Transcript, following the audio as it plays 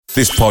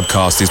This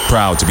podcast is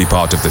proud to be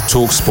part of the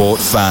TalkSport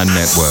Fan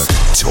Network.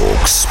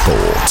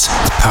 TalkSport.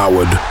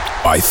 Powered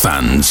by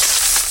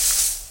fans.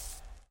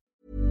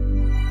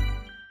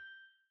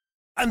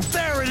 And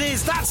there it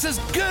is, that's as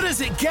good as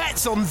it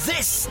gets on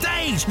this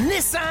stage.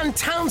 Nissan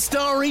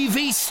Townstar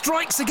EV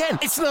strikes again.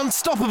 It's an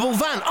unstoppable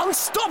van,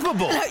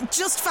 unstoppable.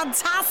 Just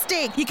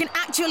fantastic. You can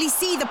actually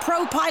see the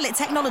ProPilot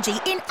technology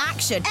in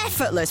action.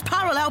 Effortless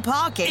parallel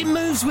parking. It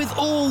moves with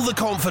all the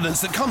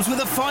confidence that comes with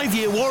a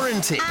 5-year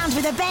warranty. And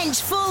with a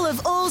bench full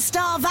of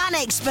all-star van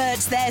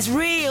experts, there's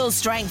real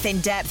strength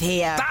in depth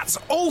here. That's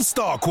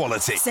all-star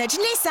quality. Search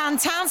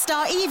Nissan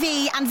Townstar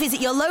EV and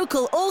visit your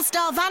local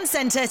all-star van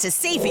centre to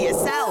see for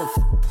yourself.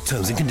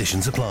 Terms and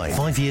conditions apply.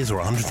 5 years or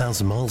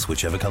 100,000 miles,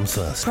 whichever comes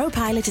first.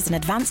 ProPilot is an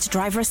advanced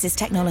driver assist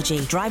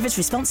technology. Driver's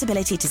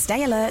responsibility to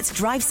stay alert,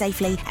 drive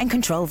safely, and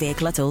control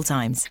vehicle at all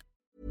times.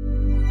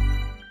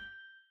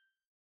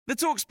 The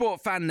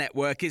TalkSport Fan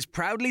Network is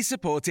proudly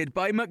supported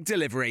by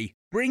McDelivery,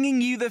 bringing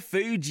you the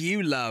food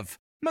you love.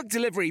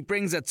 McDelivery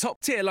brings a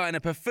top-tier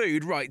lineup of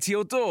food right to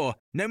your door.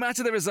 No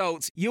matter the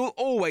result, you'll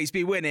always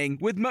be winning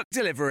with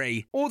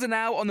McDelivery. Order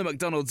now on the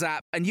McDonald's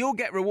app and you'll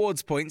get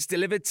rewards points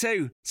delivered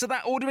too. So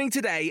that ordering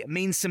today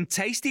means some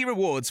tasty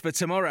rewards for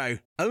tomorrow.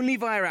 Only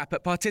via app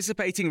at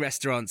participating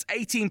restaurants.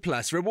 18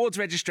 plus. Rewards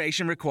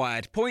registration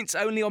required. Points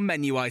only on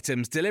menu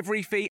items.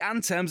 Delivery fee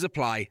and terms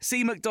apply.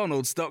 See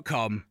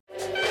mcdonalds.com.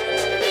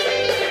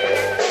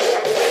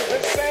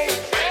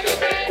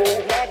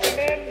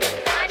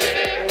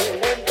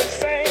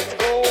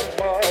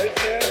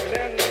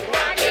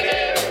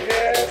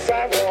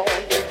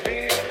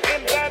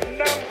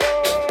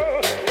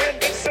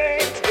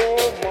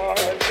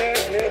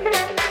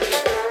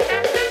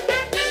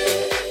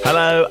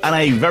 Hello, and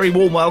a very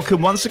warm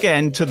welcome once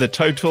again to the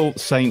Total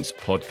Saints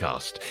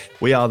podcast.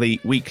 We are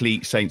the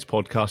weekly Saints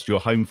podcast, your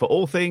home for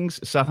all things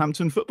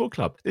Southampton Football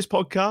Club. This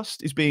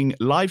podcast is being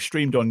live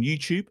streamed on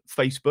YouTube,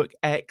 Facebook,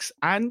 X,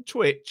 and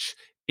Twitch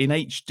in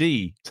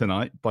HD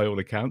tonight, by all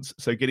accounts.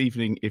 So good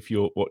evening if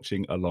you're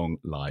watching along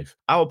live.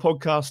 Our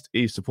podcast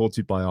is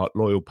supported by our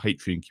loyal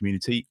Patreon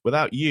community.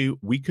 Without you,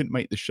 we couldn't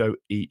make the show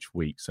each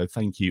week. So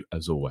thank you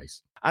as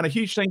always. And a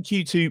huge thank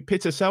you to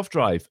Pitter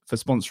Self-Drive for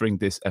sponsoring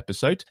this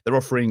episode. They're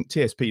offering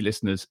TSP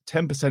listeners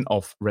 10%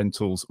 off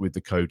rentals with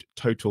the code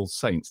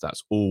TOTALSAINTS.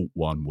 That's all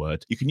one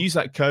word. You can use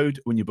that code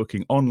when you're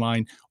booking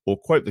online or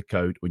quote the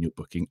code when you're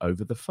booking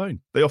over the phone.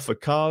 They offer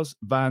cars,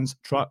 vans,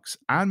 trucks,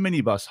 and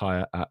minibus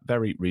hire at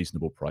very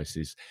reasonable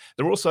prices.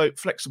 They're also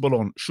flexible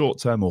on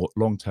short-term or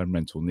long-term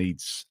rental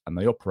needs, and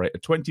they operate a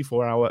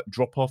 24-hour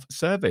drop-off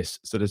service,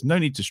 so there's no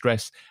need to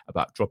stress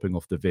about dropping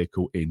off the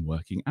vehicle in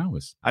working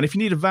hours. And if you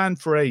need a van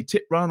for a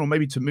tip run or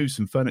maybe to move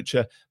some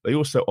furniture, they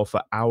also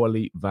offer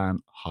hourly van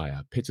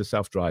hire. Pitter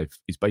Self-Drive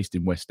is based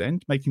in West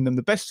End, making them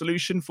the best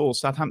solution for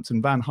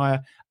Southampton van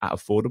hire at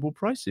affordable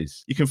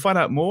prices. You can find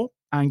out more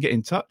and get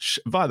in touch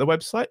via the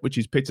website, which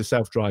is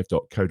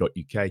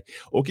pitterselfdrive.co.uk,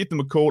 or give them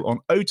a call on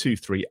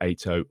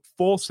 02380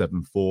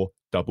 474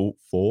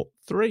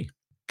 443.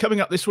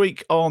 Coming up this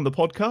week on the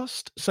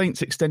podcast,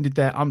 Saints extended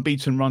their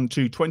unbeaten run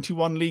to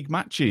 21 league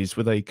matches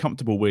with a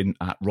comfortable win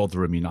at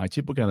Rotherham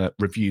United. We're going to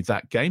review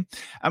that game.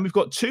 And we've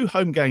got two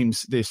home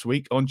games this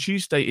week. On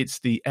Tuesday, it's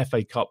the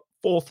FA Cup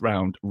fourth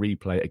round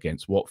replay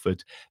against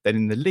Watford. Then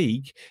in the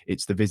league,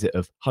 it's the visit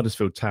of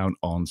Huddersfield Town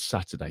on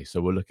Saturday.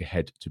 So we'll look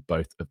ahead to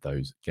both of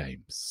those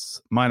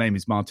games. My name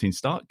is Martin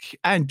Stark,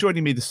 and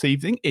joining me this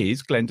evening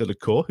is Glenn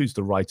Delacour, who's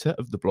the writer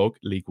of the blog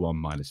League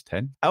One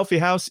 -10. Alfie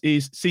House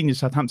is senior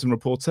Southampton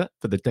reporter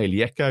for the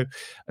Daily Echo,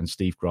 and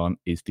Steve Grant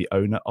is the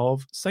owner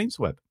of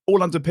SaintsWeb.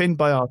 All underpinned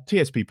by our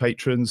TSP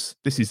patrons,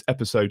 this is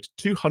episode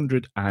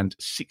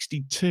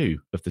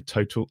 262 of the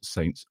Total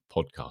Saints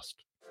podcast.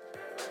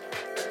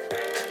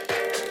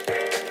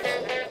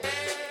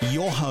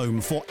 Your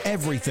home for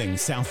everything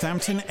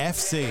Southampton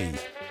FC.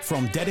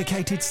 From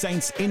dedicated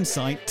Saints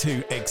insight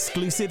to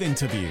exclusive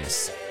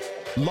interviews.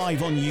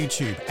 Live on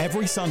YouTube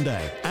every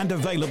Sunday and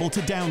available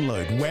to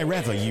download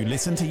wherever you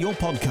listen to your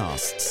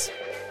podcasts.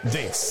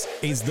 This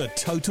is the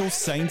Total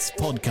Saints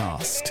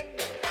podcast.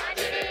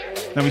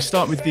 Now, we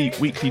start with the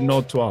weekly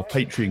nod to our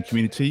Patreon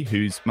community,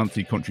 whose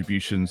monthly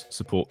contributions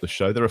support the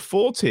show. There are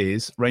 4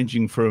 tiers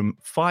ranging from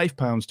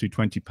 £5 to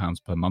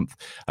 £20 per month.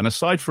 And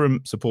aside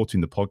from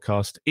supporting the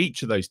podcast,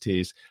 each of those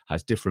tiers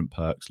has different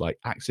perks, like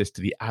access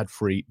to the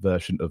ad-free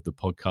version of the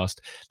podcast.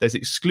 There's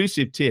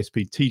exclusive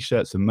TSP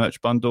t-shirts and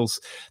merch bundles.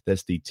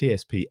 There's the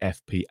TSP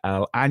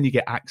FPL, and you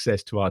get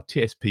access to our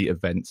TSP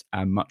events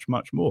and much,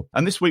 much more.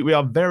 And this week, we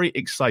are very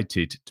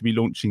excited to be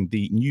launching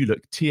the new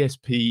look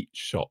TSP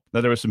shop. Now,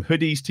 there are some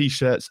hoodies,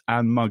 t-shirts,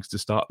 and mugs to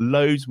start.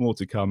 Loads more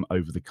to come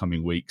over the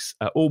coming weeks,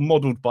 all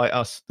modelled by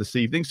us this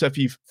evening. So if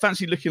you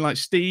fancy looking like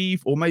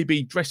Steve or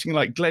maybe dressing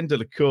like Glenn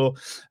Delacour,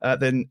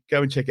 then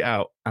go and check it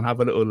out and have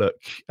a little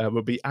look.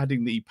 We'll be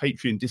adding the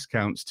Patreon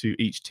discounts to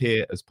each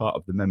tier as part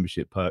of the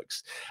membership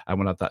perks, and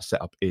we'll have that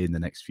set up in the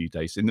next few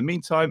days. In the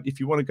meantime, if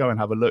you want to go and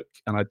have a look,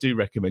 and I do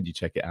recommend you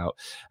check it out,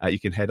 you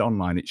can head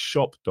online at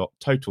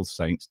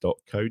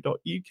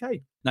shop.totalsaints.co.uk.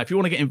 Now, if you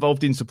want to get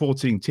involved in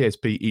supporting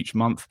TSP each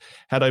month,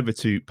 head over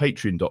to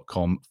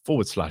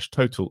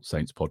patreon.com/Total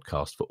Saints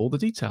Podcast for all the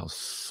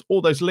details.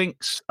 All those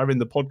links are in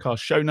the podcast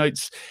show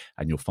notes,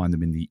 and you'll find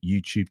them in the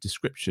YouTube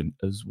description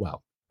as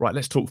well. Right,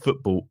 let's talk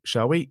football,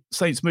 shall we?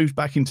 Saints moved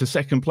back into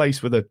second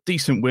place with a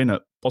decent win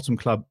at bottom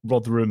club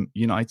Rotherham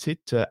United.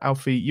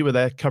 Alfie, you were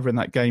there covering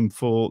that game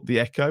for the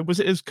Echo.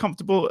 Was it as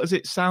comfortable as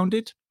it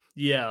sounded?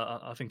 Yeah,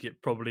 I think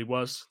it probably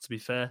was, to be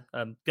fair.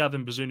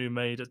 Gavin Bazunu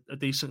made a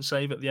decent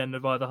save at the end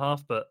of either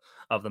half, but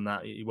other than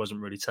that, he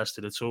wasn't really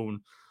tested at all. And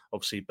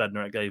obviously,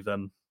 Bednarek gave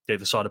the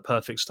side a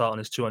perfect start on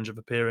his 200th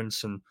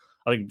appearance. And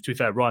I think, to be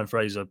fair, Ryan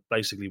Fraser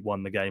basically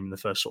won the game in the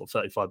first sort of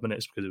 35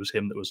 minutes because it was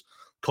him that was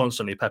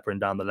constantly peppering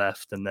down the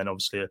left. And then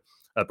obviously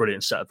a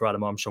brilliant set for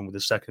Adam Armstrong with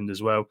his second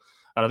as well.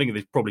 And I think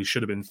they probably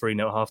should have been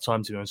 3-0 at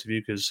half-time, to be honest with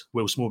you, because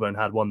Will Smallbone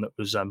had one that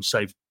was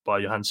saved by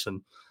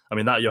Johansson. I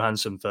mean, that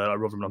Johansson for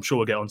Rotherham, I'm sure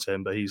we'll get onto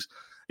him, but he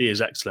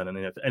is excellent. And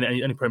if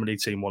any Premier League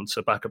team wants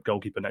a backup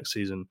goalkeeper next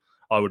season,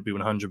 I would be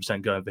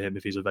 100% going for him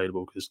if he's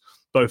available, because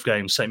both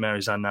games, St.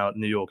 Mary's and now at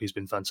New York, he's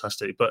been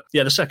fantastic. But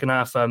yeah, the second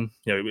half,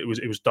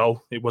 it was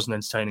dull. It wasn't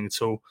entertaining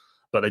at all,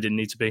 but they didn't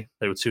need to be.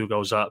 They were 2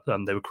 goals up,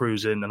 they were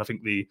cruising, and I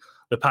think the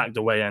packed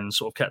away end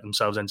sort of kept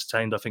themselves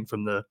entertained. I think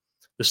from the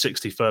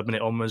 63rd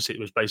minute onwards, it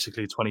was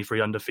basically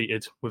 23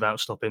 undefeated without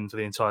stopping for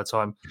the entire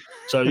time.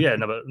 So yeah,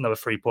 another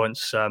 3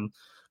 points.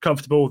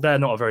 Comfortable. They're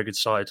not a very good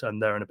side,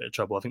 and they're in a bit of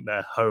trouble. I think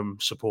their home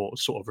support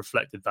sort of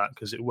reflected that,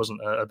 because it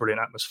wasn't a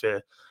brilliant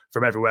atmosphere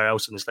from everywhere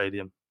else in the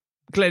stadium.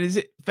 Glenn, is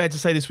it fair to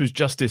say this was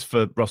justice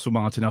for Russell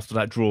Martin after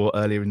that draw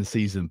earlier in the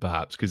season,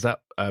 perhaps? Because that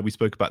we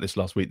spoke about this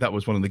last week. That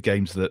was one of the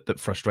games that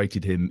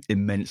frustrated him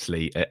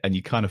immensely, and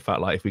you kind of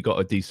felt like if we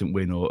got a decent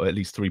win or at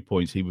least 3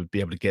 points, he would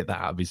be able to get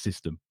that out of his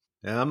system.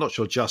 Yeah, I'm not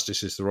sure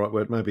justice is the right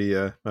word. Maybe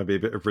a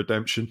bit of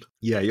redemption.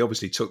 Yeah, he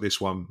obviously took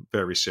this one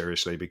very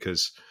seriously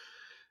because,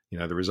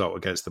 the result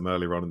against them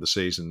earlier on in the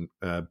season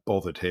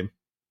bothered him.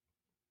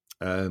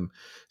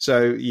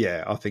 So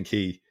yeah, I think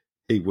he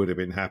would have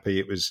been happy.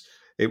 It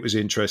was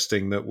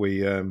interesting that we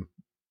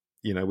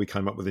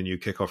came up with a new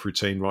kickoff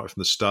routine right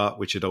from the start,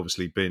 which had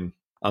obviously been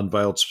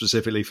unveiled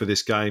specifically for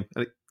this game.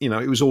 And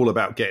it was all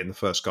about getting the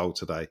first goal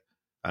today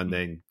and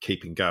then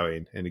keeping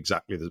going in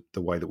exactly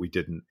the way that we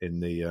did in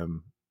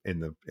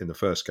the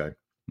first game.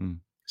 Mm.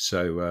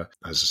 So,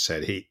 as I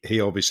said, he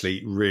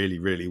obviously really,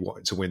 really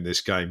wanted to win this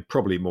game,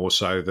 probably more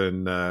so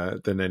than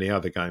any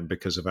other game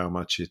because of how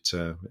much it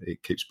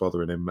keeps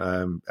bothering him.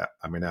 I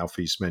mean,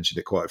 Alfie's mentioned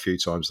it quite a few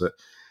times that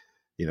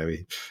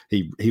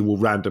he will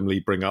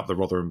randomly bring up the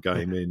Rotherham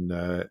game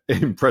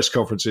in press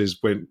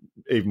conferences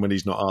even when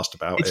he's not asked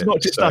about it. It's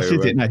not just us,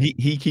 is it? No,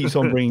 he keeps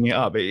on bringing it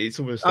up. It's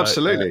almost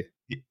absolutely,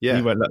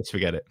 he won't let us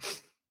forget it.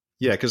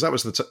 Yeah, because that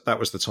was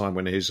the time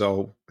when his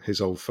old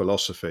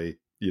philosophy.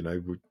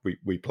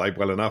 We played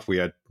well enough. We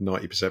had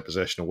 90%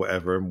 possession or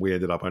whatever, and we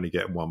ended up only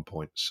getting 1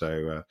 point.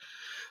 So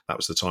that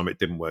was the time it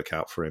didn't work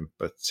out for him.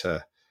 But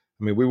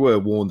we were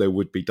warned there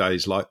would be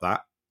days like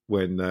that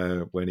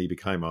when he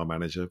became our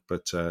manager.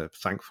 But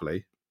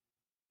thankfully,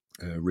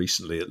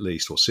 recently at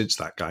least, or since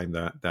that game,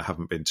 there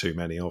haven't been too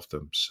many of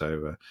them.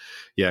 So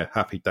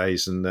happy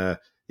days, and it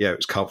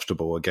was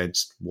comfortable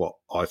against what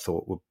I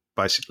thought were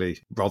basically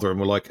Rotherham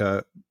were like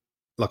a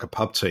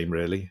pub team,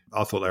 really.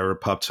 I thought they were a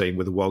pub team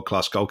with a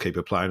world-class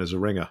goalkeeper playing as a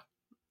ringer.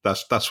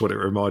 That's what it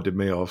reminded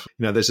me of.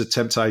 There's a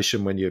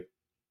temptation when you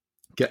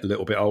get a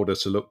little bit older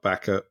to look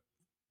back at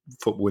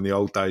football in the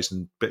old days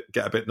and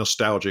get a bit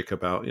nostalgic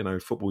about,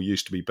 football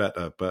used to be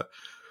better. But,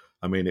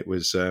 it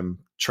was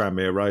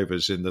Tranmere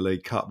Rovers in the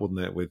League Cup, wasn't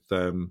it, with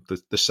the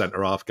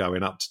centre-half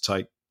going up to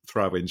take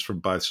throw-ins from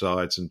both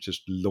sides and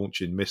just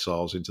launching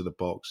missiles into the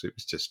box. It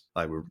was just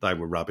they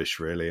were rubbish,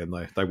 really, and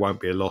they won't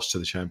be a loss to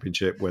the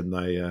Championship when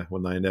they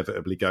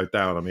inevitably go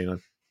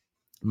down.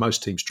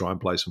 Most teams try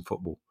and play some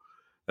football,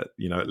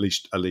 at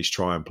least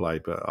try and play,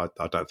 but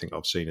I don't think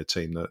I've seen a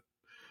team that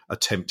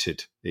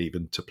attempted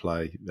even to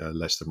play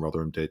less than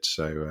Rotherham did.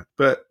 So,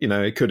 but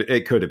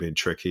it could have been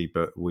tricky,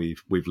 but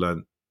we've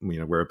learned.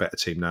 We're a better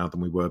team now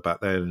than we were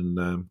back then,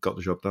 and got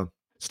the job done.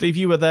 Steve,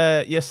 you were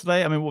there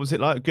yesterday. What was it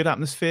like? Good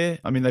atmosphere?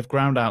 They've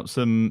ground out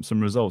some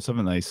results,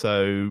 haven't they?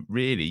 So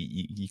really,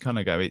 you kind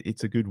of go,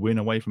 it's a good win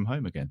away from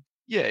home again.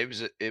 Yeah,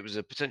 it was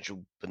a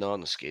potential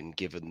banana skin,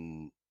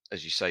 given,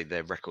 as you say,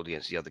 their record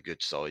against the other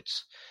good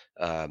sides.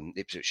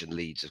 Ipswich and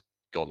Leeds have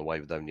gone away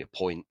with only a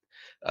point.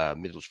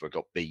 Middlesbrough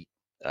got beat.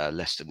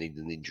 Leicester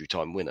needed an injury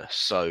time winner.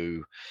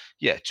 So,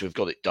 yeah, to have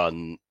got it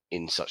done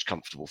in such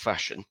comfortable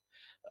fashion.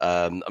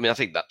 I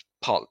think that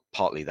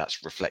partly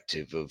that's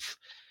reflective of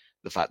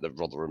the fact that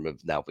Rotherham have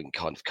now been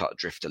kind of cut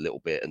adrift a little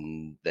bit,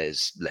 and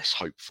there's less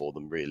hope for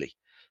them, really.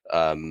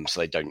 So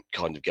they don't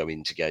kind of go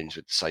into games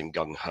with the same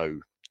gung-ho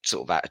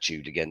sort of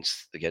attitude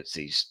against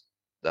these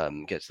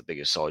against the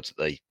bigger sides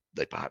that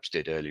they perhaps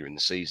did earlier in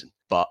the season.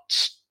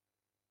 But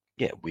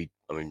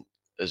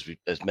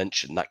as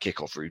mentioned, that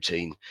kickoff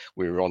routine,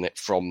 we were on it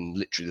from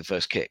literally the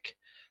first kick.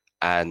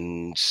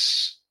 And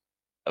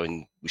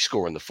we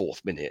score in the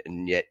 4th minute,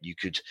 and yet you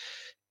could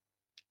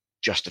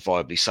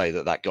justifiably say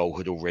that goal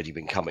had already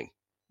been coming.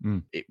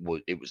 It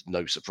was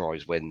no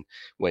surprise when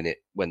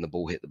the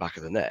ball hit the back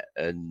of the net,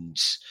 and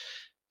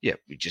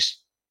we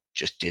just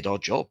did our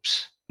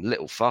jobs.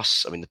 Little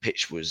fuss. The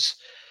pitch was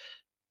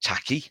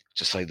tacky,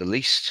 to say the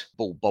least.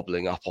 Ball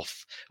bobbling up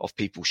off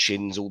people's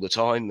shins all the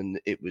time,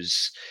 and it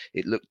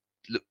looked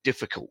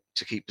difficult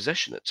to keep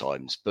possession at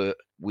times. But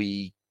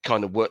we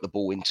kind of worked the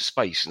ball into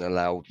space and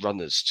allowed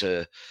runners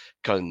to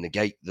kind of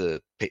negate the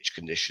pitch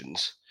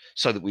conditions,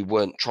 so that we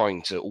weren't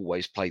trying to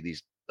always play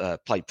these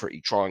play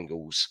pretty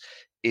triangles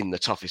in the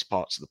toughest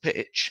parts of the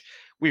pitch.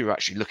 We were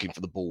actually looking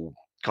for the ball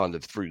kind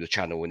of through the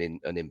channel and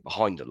in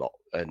behind a lot.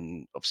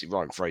 And obviously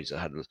Ryan Fraser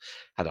had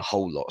a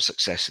whole lot of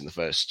success in the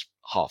first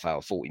half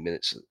hour, 40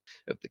 minutes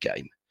of the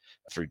game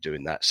through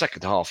doing that.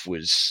 Second half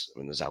was,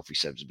 as Alfie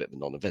said, was a bit of a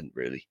non-event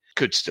really.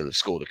 Could still have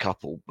scored a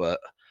couple, but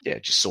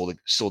just saw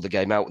the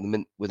game out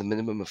with a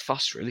minimum of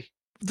fuss really.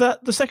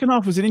 The second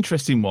half was an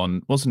interesting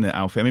one, wasn't it,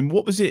 Alfie?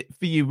 What was it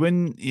for you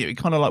when it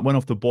kind of like went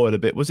off the boil a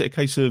bit? Was it a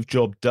case of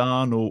job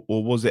done, or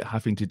was it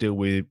having to deal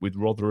with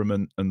Rotherham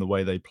and the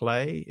way they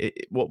play?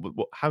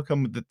 How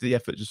come the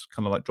effort just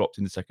kind of like dropped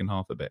in the second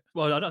half a bit?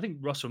 Well, I don't think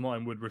Russell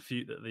Martin would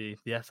refute that the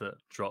effort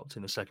dropped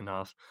in the second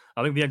half.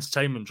 I think the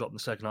entertainment dropped in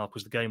the second half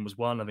because the game was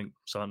won. I think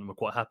Southampton were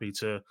quite happy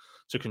to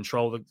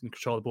control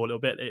the ball a little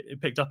bit.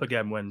 It picked up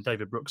again when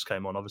David Brooks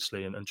came on,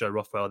 obviously, and Joe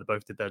Rothwell. They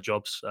both did their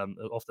jobs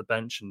off the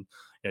bench, and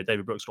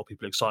David Brooks got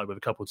people excited with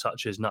a couple of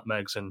touches,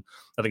 nutmegs, and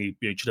I think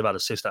he should have had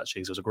assist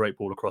actually, because it was a great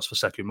ball across for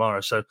Sekou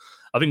Mara. So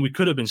I think we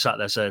could have been sat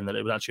there saying that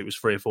it was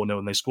 3 or 4-0,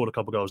 and they scored a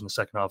couple of goals in the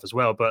second half as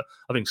well. But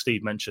I think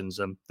Steve mentions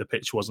the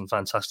pitch wasn't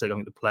fantastic. I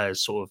think the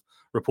players sort of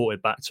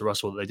reported back to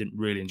Russell that they didn't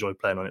really enjoy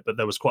playing on it. But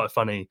there was quite a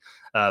funny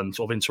sort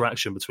of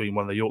interaction between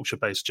one of the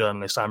Yorkshire-based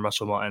journalists and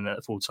Russell Martin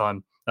at full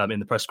time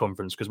in the press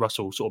conference, because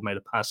Russell sort of made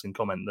a passing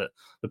comment that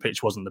the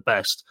pitch wasn't the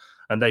best,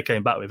 and they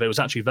came back with it was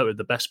actually voted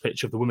the best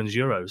pitch of the Women's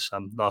Euros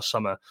last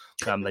summer.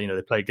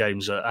 They played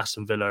games at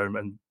Aston Villa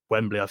and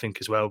Wembley, I think,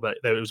 as well, but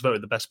it was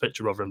voted the best pitch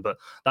of Rotherham, but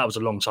that was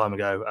a long time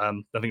ago.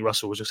 I think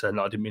Russell was just saying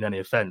that I didn't mean any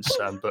offence,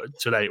 but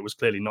today it was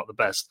clearly not the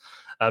best.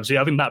 I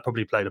think that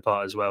probably played a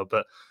part as well. But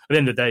at the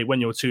end of the day, when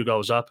you're 2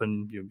 goals up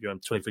and you're on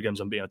 23 games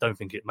unbeaten, I don't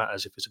think it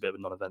matters if it's a bit of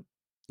a non-event.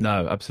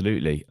 No,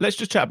 absolutely. Let's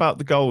just chat about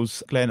the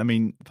goals,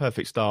 Glenn.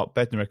 Perfect start.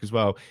 Bednarek as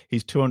well.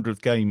 His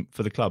 200th game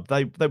for the club.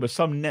 They were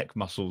some neck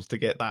muscles to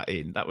get that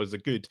in. That was a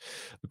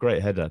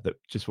great header. That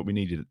just what we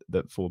needed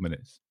at 4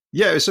 minutes.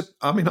 Yeah,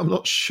 I'm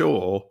not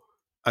sure.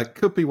 It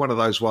could be one of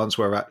those ones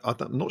where I'm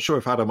not sure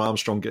if Adam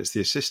Armstrong gets the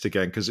assist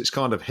again, because it's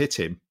kind of hit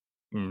him.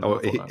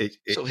 It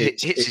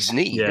hits his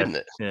knee, didn't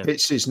it? Yeah.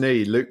 Hits his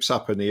knee, loops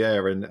up in the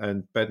air,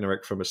 and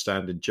Bednarek from a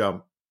standing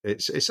jump.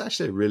 It's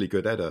actually a really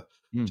good header.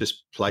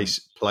 Just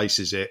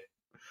places it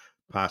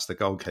past the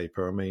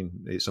goalkeeper.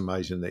 It's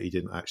amazing that he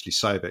didn't actually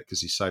save it,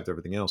 because he saved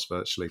everything else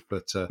virtually.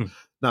 But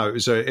no,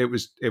 it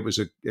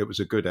was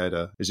a good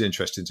header. It's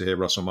interesting to hear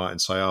Russell Martin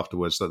say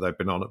afterwards that they've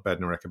been on at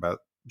Bednarek about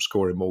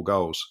scoring more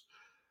goals,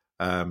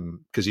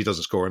 because he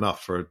doesn't score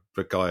enough for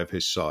a guy of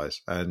his size.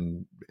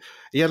 And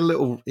he had a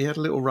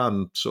little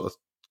run sort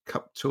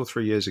of 2 or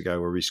 3 years ago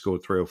where he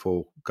scored 3 or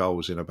 4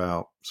 goals in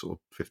about sort of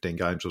 15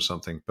 games or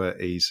something. But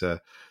he's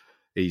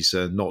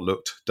not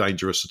looked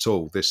dangerous at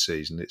all this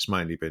season. It's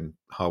mainly been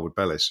Harwood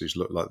Bellis who's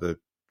looked like the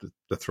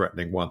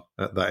threatening one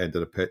at that end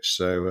of the pitch.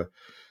 So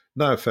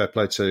no, fair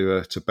play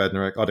to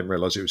Bednarek. I didn't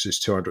realise it was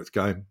his 200th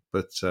game,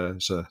 but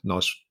it's a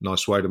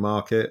nice way to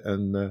mark it,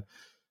 and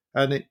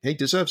he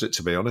deserves it,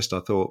 to be honest. I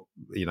thought,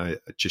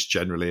 just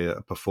generally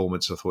a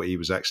performance. I thought he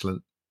was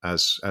excellent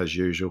as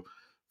usual. I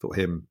thought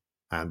him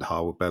and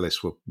Harwood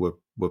Bellis were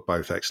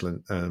both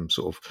excellent.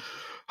 Sort of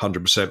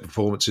 100%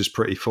 performances,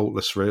 pretty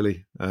faultless,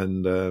 really.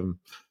 And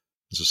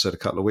as I said a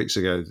couple of weeks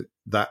ago,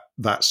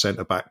 that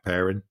centre back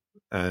pairing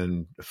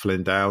and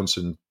Flynn Downs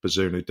and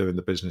Bazunu doing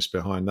the business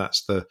behind,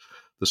 that's the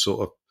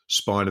sort of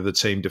spine of the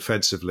team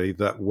defensively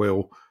that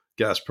will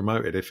get us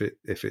promoted if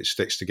it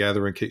sticks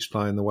together and keeps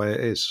playing the way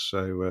it is.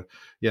 So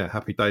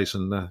happy days.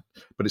 And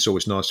but it's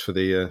always nice for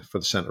the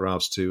centre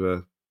halves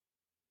to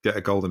get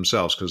a goal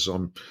themselves, because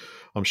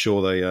I'm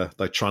sure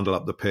they trundle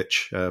up the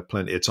pitch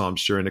plenty of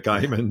times during the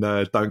game and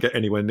don't get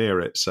anywhere near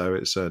it. So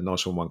it's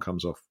nice when one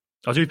comes off.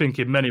 I do think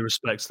in many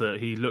respects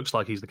that he looks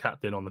like he's the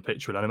captain on the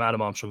pitch. I know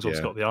Adam Armstrong's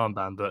obviously got the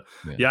armband, but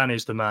Jan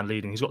is the man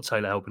leading. He's got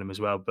Taylor helping him as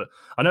well. But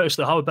I noticed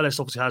that Harwood Bellis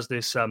obviously has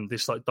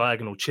this like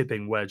diagonal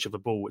chipping wedge of a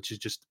ball, which is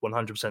just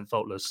 100%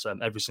 faultless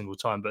every single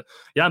time. But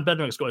Jan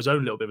Bednarek's got his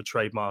own little bit of a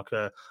trademark,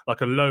 like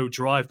a low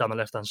drive down the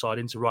left-hand side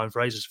into Ryan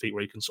Fraser's feet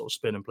where he can sort of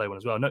spin and play one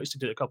as well. I noticed he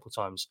did it a couple of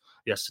times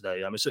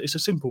yesterday. It's a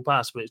simple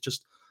pass, but it's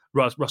just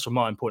Russell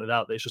Martin pointed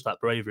out that it's just that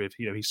bravery of,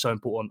 he's so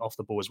important off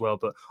the ball as well,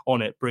 but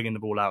on it, bringing the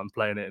ball out and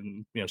playing it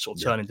and, sort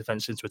of turning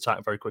defence into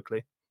attack very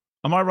quickly.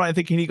 Am I right in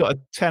thinking he got a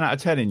 10 out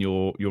of 10 in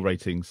your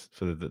ratings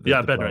for the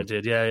Bednarek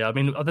did. Yeah.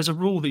 There's a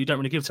rule that you don't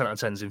really give 10 out of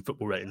 10s in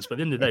football ratings, but at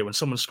the end of the day, when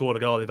someone scored a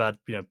goal they've had,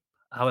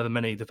 however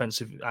many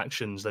defensive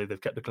actions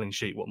they've kept a clean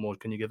sheet. What more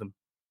can you give them?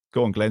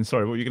 Go on, Glenn.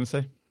 Sorry, what were you going to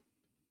say?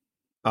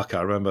 I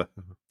can't remember.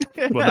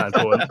 Well, that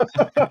important.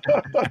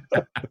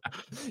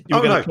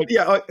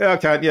 I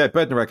can. Yeah,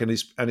 Bednarek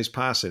and his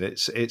passing.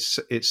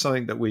 It's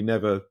something that we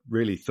never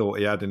really thought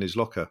he had in his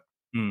locker.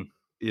 Mm.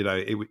 You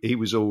know, he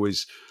was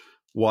always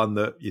one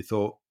that you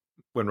thought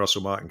when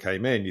Russell Martin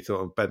came in, you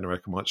thought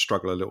Bednarek might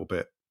struggle a little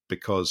bit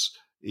because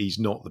he's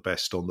not the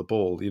best on the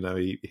ball. You know,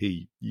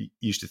 he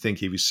used to think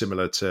he was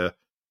similar to,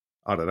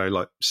 I don't know,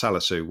 like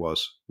Salisu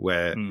was,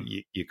 where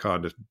you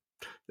kind of,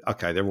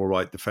 okay, they're all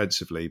right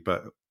defensively,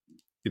 but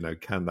you know,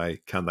 can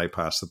they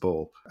pass the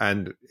ball?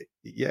 And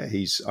yeah,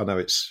 I know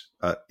it's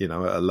you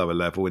know, at a lower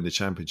level in the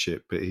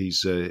Championship, but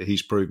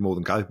he's proved more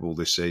than capable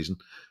this season.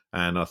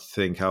 And I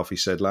think Alfie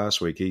said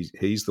last week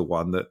he's the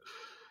one that,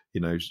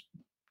 you know,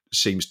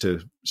 seems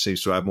to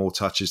have more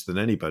touches than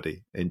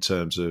anybody in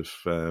terms of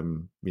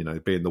you know,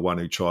 being the one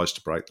who tries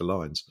to break the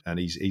lines, and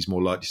he's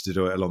more likely to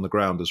do it along the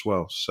ground as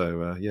well.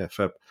 So yeah,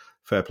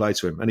 fair play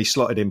to him. And he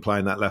slotted in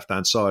playing that left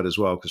hand side as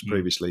well, because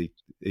previously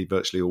he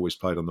virtually always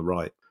played on the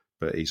right.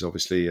 But he's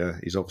obviously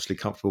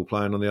comfortable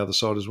playing on the other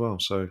side as well.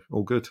 So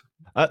all good.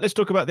 Let's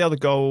talk about the other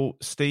goal,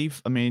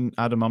 Steve. I mean,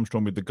 Adam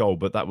Armstrong with the goal,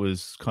 but that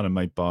was kind of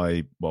made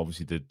by, well,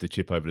 obviously the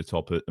chip over the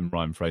top and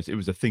Ryan Fraser. It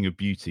was a thing of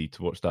beauty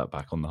to watch that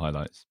back on the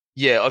highlights.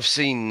 Yeah, I've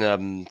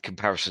seen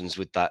comparisons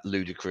with that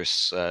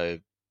ludicrous,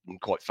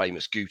 quite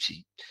famous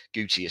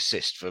Guti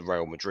assist for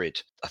Real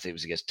Madrid. I think it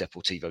was against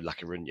Deportivo La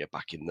Coruña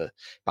back in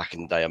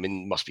the day. I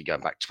mean, it must be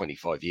going back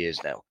 25 years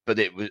now. But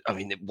it was, I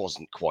mean, it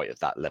wasn't quite at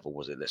that level,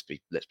 was it? Let's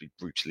be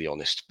brutally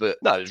honest. But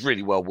no, it was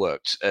really well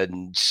worked,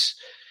 and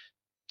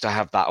to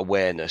have that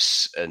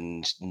awareness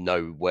and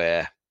know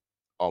where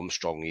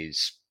Armstrong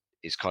is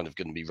kind of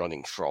going to be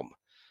running from.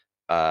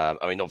 I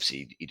mean,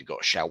 obviously he'd have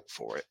got a shout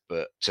for it,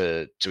 but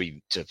to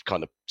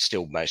kind of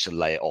still manage to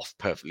lay it off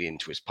perfectly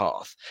into his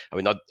path. I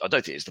mean, I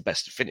don't think it's the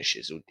best of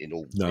finishes in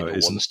all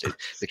honesty.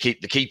 The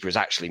keeper has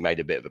actually made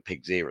a bit of a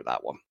pig's ear at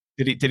that one.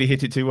 Did he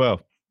hit it too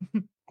well?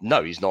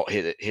 No, he's not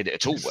hit it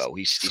at all well.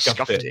 He's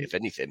scuffed it, if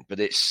anything.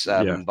 But it's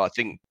but I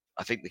think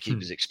the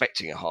keeper's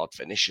expecting a hard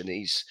finish, and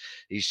he's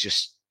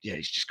just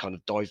kind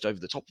of dived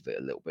over the top of it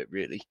a little bit,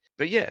 really.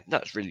 But yeah,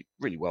 that's really,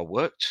 really well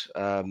worked.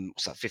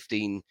 What's that,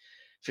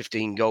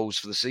 15 goals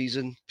for the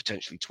season,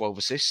 potentially 12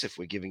 assists if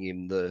we're giving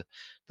him the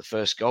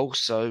first goal.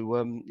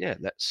 So, yeah,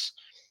 let's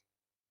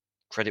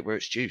credit where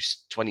it's due.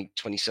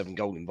 27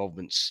 goal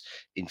involvements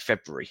in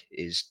February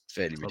is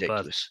fairly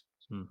ridiculous.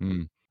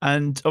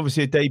 And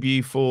obviously a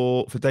debut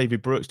for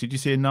David Brooks. Did you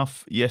see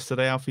enough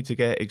yesterday, Alfie, to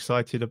get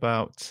excited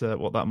about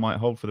what that might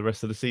hold for the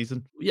rest of the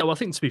season? Yeah, well, I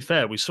think to be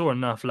fair, we saw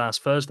enough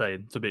last Thursday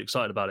to be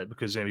excited about it,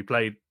 because we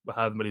played,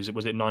 however many,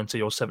 was it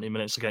 90 or 70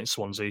 minutes against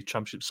Swansea,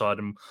 Championship side,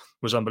 and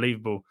was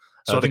unbelievable.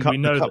 So I think we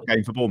know the cup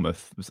game for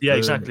Bournemouth. Yeah,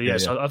 exactly. Yeah.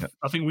 So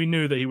I think we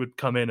knew that he would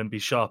come in and be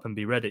sharp and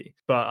be ready.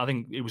 But I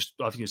think it's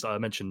like I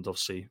mentioned,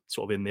 obviously,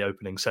 sort of in the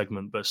opening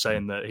segment, but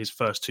saying that his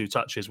first two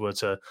touches were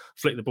to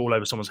flick the ball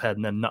over someone's head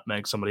and then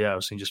nutmeg somebody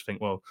else, and you just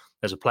think, well,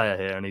 there's a player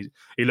here, and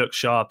he looks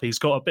sharp. He's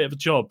got a bit of a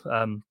job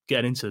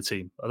getting into the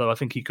team, although I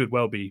think he could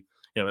well be,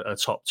 you know, a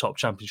top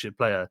Championship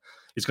player.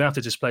 He's going to have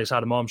to displace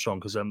Adam Armstrong,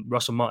 because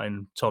Russell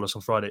Martin told us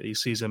on Friday that he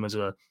sees him as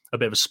a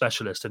bit of a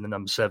specialist in the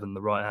number 7,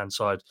 the right hand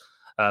side.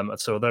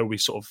 So although we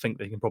sort of think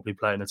that he can probably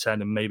play in the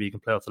 10 and maybe he can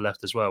play off the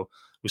left as well,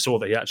 we saw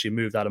that he actually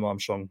moved Adam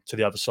Armstrong to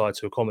the other side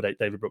to accommodate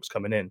David Brooks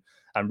coming in.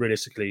 And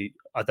realistically,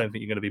 I don't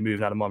think you're going to be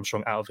moving Adam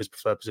Armstrong out of his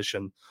preferred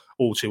position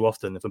all too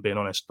often, if I'm being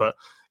honest. But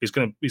he's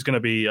going to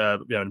be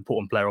an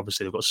important player.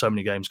 Obviously, they've got so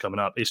many games coming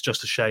up. It's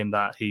just a shame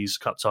that he's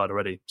cup tied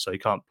already, so he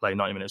can't play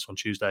 90 minutes on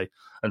Tuesday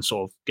and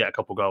sort of get a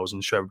couple of goals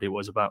and show everybody what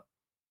he's about.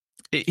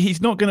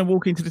 He's not going to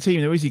walk into the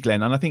team, though, is he,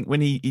 Glenn? And I think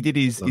when he did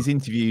his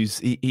interviews,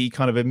 he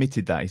kind of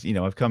admitted that. He's,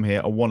 I've come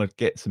here, I want to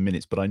get some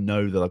minutes, but I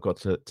know that I've got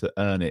to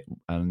earn it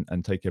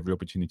and take every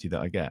opportunity that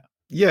I get.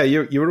 Yeah,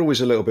 you're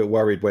always a little bit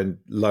worried when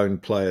loan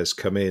players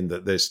come in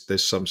that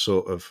there's some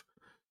sort of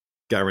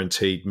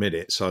guaranteed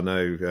minutes. I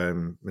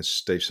know, as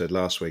Steve said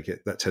last week,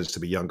 that tends to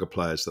be younger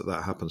players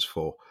that happens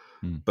for.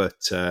 But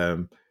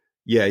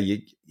yeah,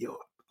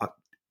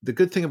 the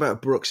good thing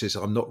about Brooks is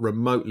I'm not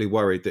remotely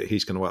worried that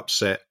he's going to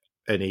upset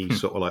any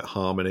sort of like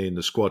harmony in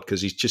the squad,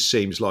 because he just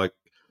seems like,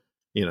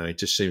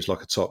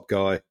 a top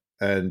guy.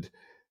 And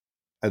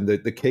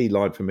the key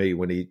line for me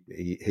when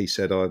he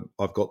said,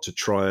 I've got to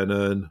try and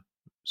earn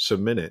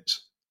some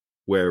minutes,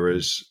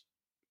 whereas,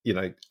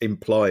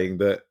 implying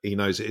that he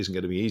knows it isn't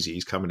going to be easy.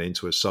 He's coming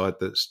into a side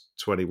that's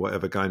 20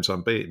 whatever games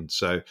unbeaten.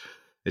 So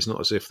it's not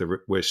as if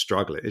we're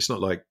struggling. It's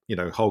not like,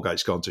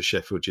 Holgate's gone to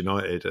Sheffield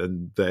United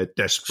and they're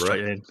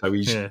desperate.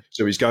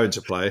 So he's going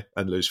to play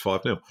and lose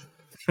 5-0.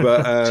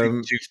 But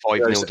two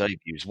 5-0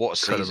 debuts. What a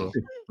season!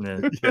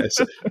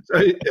 So,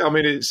 I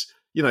mean, it's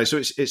so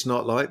it's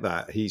not like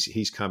that.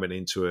 He's coming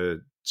into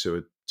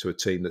a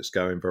team that's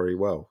going very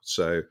well.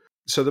 So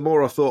the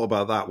more I thought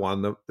about that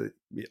one,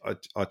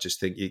 I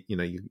just think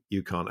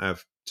you can't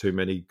have too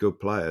many good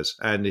players,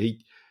 and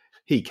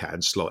he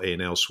can slot in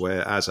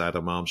elsewhere as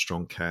Adam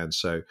Armstrong can.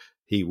 So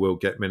he will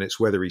get minutes.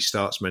 Whether he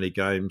starts many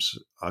games,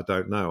 I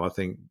don't know. I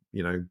think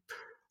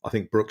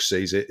Brooks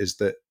sees it as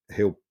that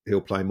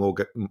he'll play more,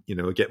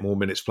 get more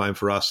minutes playing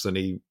for us than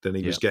he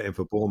was getting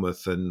for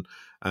Bournemouth, and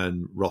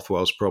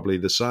Rothwell's probably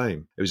the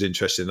same. It was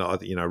interesting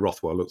that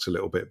Rothwell looked a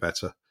little bit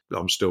better.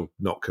 I'm still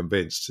not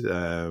convinced,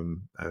 and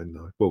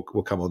we'll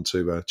come on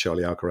to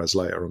Charlie Alcaraz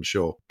later, I'm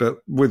sure. But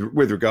with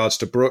regards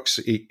to Brooks,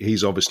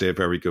 he's obviously a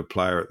very good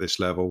player at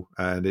this level,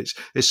 and it's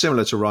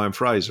similar to Ryan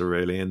Fraser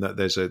really, in that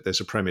there's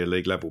a Premier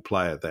League level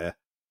player there,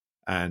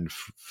 and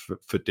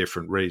for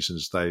different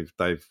reasons they've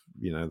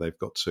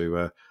got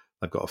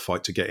to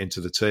fight to get into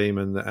the team,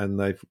 and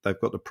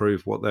they've got to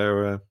prove what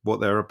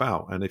they're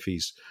about. And if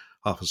he's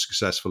half as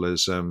successful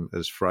as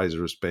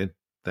Fraser has been,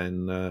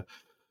 then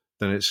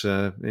it's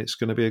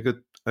going to be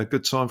a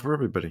good time for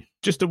everybody.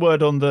 Just a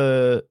word on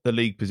the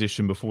league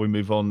position before we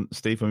move on,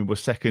 Steve. I mean, we're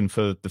second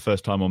for the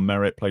first time on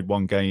merit, played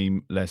one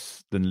game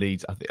less than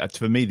Leeds. I think,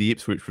 for me, the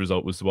Ipswich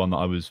result was the one that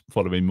I was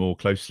following more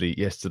closely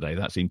yesterday.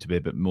 That seemed to be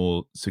a bit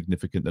more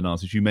significant than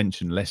ours. As you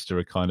mentioned, Leicester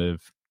are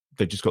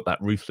they've just got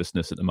that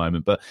ruthlessness at the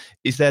moment. But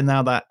is there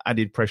now that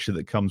added pressure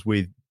that comes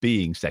with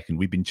being second?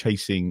 We've been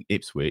chasing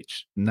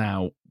Ipswich.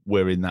 Now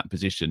we're in that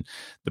position.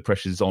 The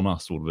pressure's on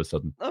us all of a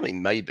sudden. I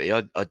mean, maybe.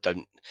 I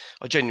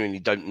genuinely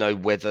don't know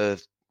whether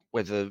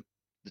the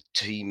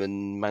team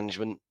and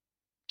management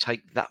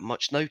take that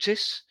much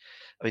notice.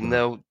 I mean,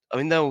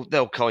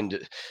 they'll kind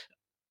of.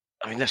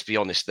 I mean, let's be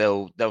honest.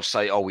 They'll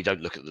say, "Oh, we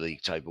don't look at the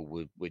league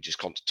table. We're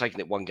just taking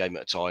it one game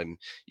at a time.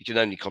 You can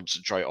only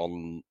concentrate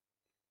on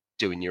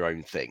doing your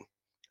own thing,"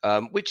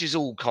 which is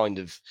all kind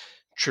of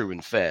true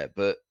and fair.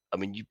 But I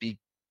mean,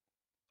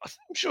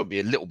 I'm sure it'd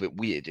be a little bit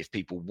weird if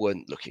people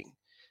weren't looking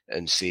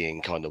and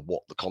seeing kind of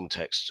what the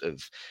context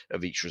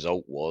of each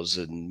result was,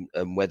 and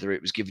whether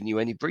it was giving you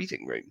any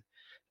breathing room.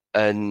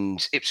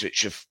 And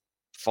Ipswich have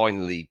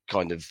finally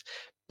kind of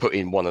put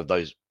in one of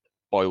those,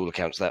 by all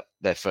accounts, that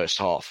their first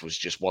half was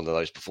just one of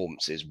those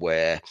performances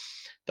where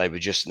they were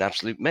just an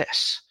absolute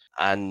mess.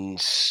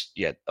 And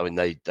yeah, I mean,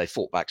 they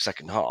fought back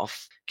second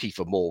half.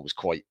 Kiefer Moore was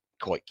quite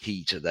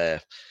key to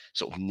their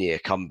sort of near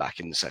comeback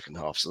in the second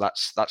half. So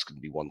that's going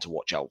to be one to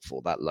watch out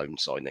for, that loan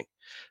signing,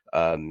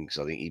 because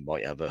I think he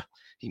might have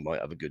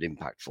a good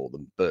impact for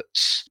them. But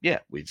yeah,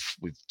 we've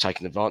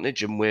taken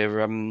advantage, and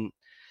we're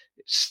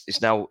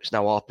it's now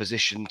our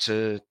position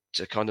to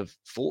kind of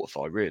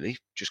fortify. Really,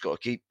 just got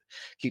to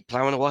keep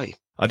ploughing away.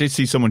 I did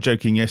see someone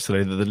joking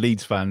yesterday that the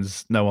Leeds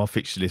fans know our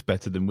fixture list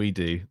better than we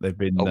do. They've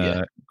been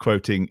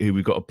quoting who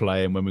we've got to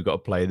play and when we've got to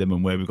play them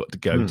and where we've got to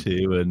go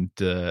to, and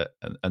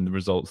the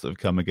results that have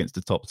come against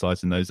the top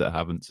sides and those that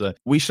haven't. So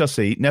we shall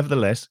see.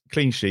 Nevertheless,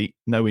 clean sheet,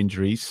 no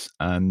injuries,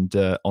 and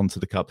on to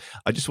the cup.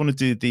 I just want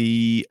to do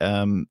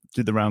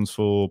the rounds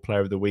for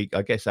Player of the Week.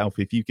 I guess,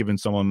 Alfie, if you've given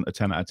someone a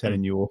 10 out of 10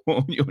 in your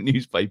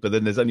newspaper,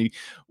 then there's only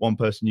one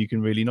person you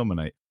can really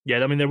nominate.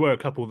 Yeah, I mean, there were a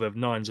couple of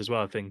 9s as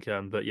well, I think.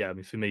 But yeah, I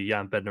mean, for me,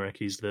 Jan Bednarek,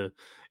 he's the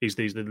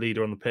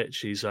leader on the pitch.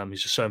 He's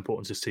just so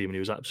important to his team, and he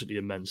was absolutely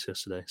immense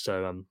yesterday.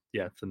 So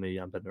yeah, for me,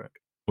 Jan Bednarek.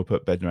 We'll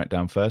put Bednarek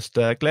down first.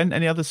 Glenn,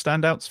 any other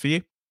standouts for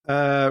you?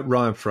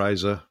 Ryan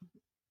Fraser,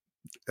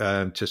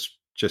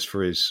 just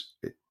for his.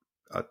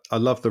 I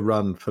love the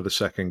run for the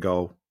second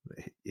goal.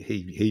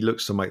 He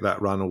looks to make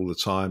that run all the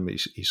time.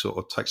 He sort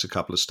of takes a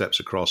couple of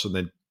steps across and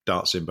then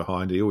darts in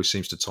behind. He always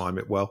seems to time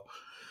it well.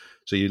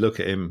 So you look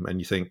at him and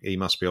you think he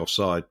must be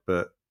offside,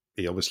 but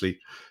he obviously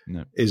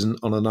isn't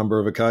on a number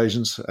of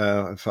occasions.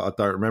 In fact, I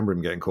don't remember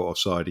him getting caught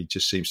offside. He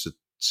just seems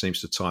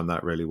to time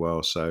that really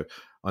well. So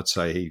I'd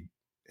say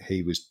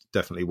he was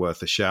definitely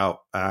worth a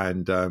shout,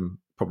 and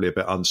probably a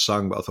bit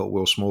unsung. But I thought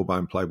Will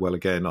Smallbone played well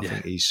again. I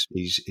think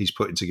he's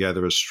putting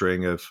together a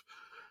string of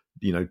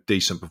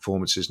decent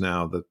performances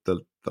now.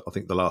 I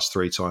think the last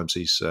 3 times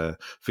he's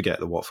forget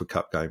the Watford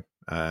Cup game.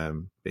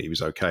 He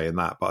was okay in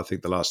that, but I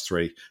think the last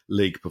 3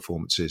 league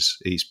performances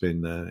he's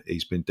been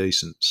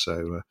decent.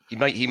 So he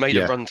made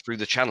a run through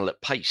the channel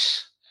at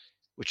pace,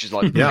 which is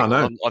like, I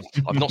know.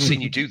 I've not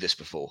seen you do this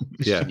before.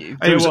 This is new.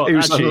 He was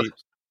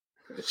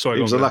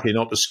unlucky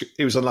not to.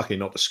 He was unlucky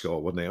not to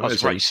score, wasn't he? That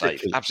was a great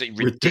save.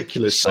 Absolutely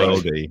ridiculous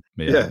save.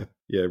 Yeah,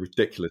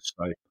 ridiculous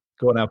save.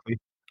 Go on, Alfie.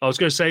 I was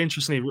going to say,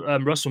 interestingly,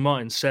 Russell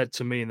Martin said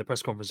to me in the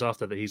press conference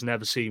after that he's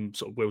never seen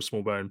sort of Will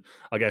Smallbone,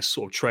 I guess,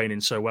 sort of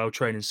training so well,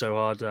 training so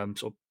hard,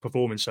 sort of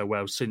performing so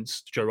well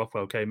since Joe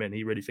Rothwell came in.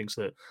 He really thinks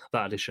that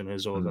addition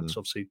has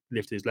obviously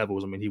lifted his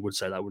levels. I mean, he would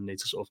say that would need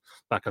to sort of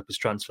back up his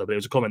transfer, but it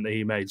was a comment that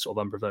he made sort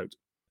of unprovoked.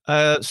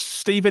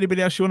 Steve,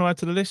 anybody else you want to add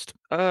to the list?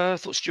 I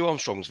thought Stu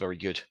Armstrong was very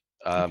good.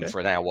 For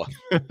an hour.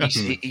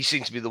 He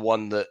seemed to be the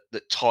one that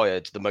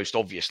tired the most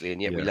obviously, and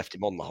yet we left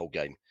him on the whole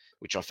game,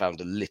 which I found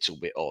a little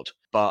bit odd.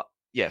 But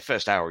yeah,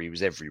 first hour he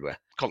was everywhere,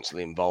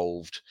 constantly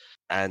involved,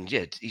 and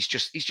yeah, he's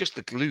just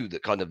the glue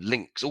that kind of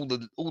links all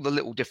the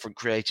little different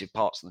creative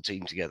parts of the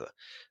team together.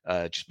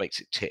 Just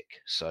makes it tick.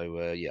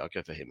 So yeah, I'll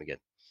go for him again.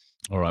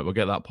 All right, we'll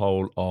get that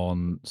poll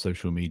on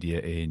social media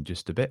in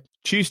just a bit.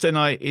 Tuesday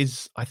night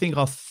is, I think,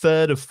 our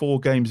third of 4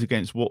 games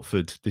against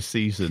Watford this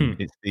season.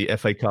 It's the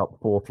FA Cup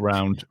 4th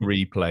round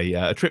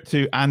replay. A trip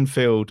to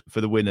Anfield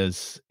for the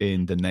winners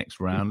in the next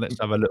round. Let's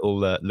have a little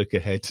look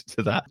ahead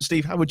to that.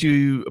 Steve, how would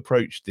you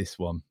approach this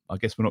one? I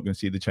guess we're not going to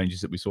see the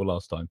changes that we saw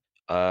last time.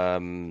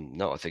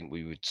 No, I think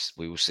we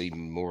will see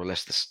more or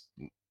less this.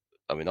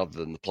 I mean, other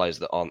than the players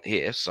that aren't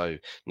here, so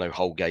no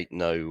Holgate,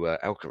 no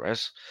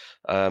Alcaraz,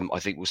 I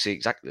think we'll see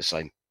exactly the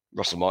same.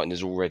 Russell Martin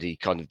has already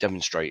kind of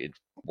demonstrated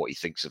what he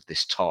thinks of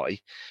this tie,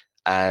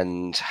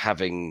 and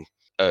having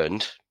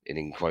earned,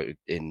 in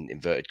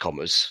inverted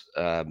commas,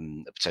 a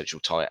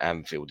potential tie at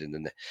Anfield in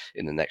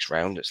the next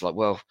round, it's like,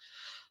 well,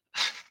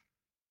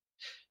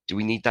 do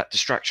we need that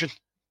distraction?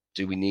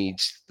 Do we need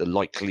the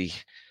likely?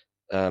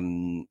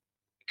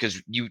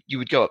 Because you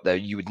would go up there,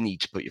 you would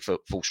need to put your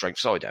full strength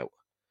side out.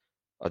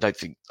 I don't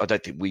think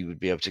we would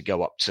be able to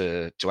go up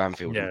to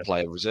Anfield and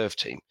play a reserve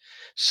team.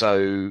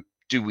 So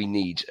do we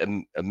need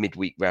a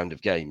midweek round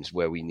of games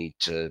where we need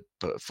to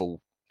put a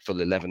full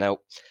 11 out?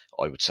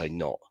 I would say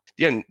not.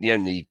 The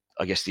only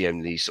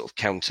sort of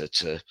counter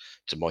to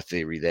my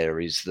theory there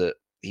is that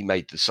he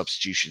made the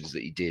substitutions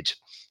that he did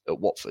at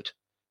Watford,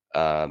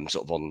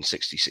 sort of on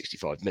 60,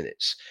 65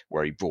 minutes,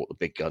 where he brought the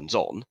big guns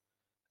on,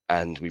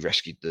 and we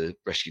rescued the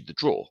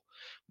draw.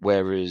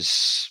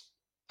 Whereas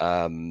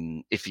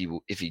if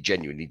he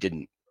genuinely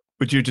didn't,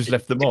 would you just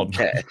left them on?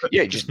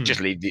 Yeah,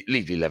 just leave the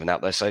 11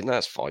 out there, saying no,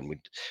 that's fine.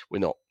 We're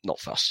not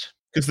fussed.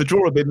 Because the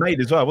draw had been made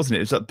as well, wasn't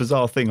it? It's that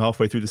bizarre thing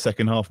halfway through the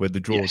second half where the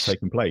draw had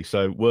taken place.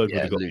 So word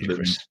would have got to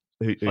them.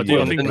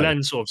 I think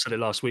Glenn sort of said it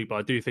last week, but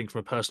I do think from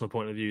a personal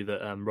point of view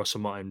that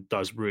Russell Martin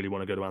does really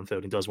want to go to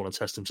Anfield. He does want to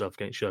test himself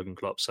against Jurgen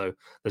Klopp. So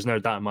there's no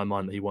doubt in my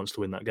mind that he wants to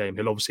win that game.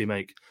 He'll obviously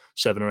make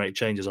 7 or 8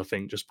 changes, I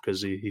think, just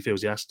because he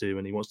feels he has to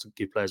and he wants to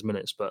give players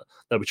minutes, but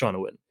they'll be trying to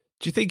win.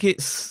 Do you think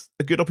it's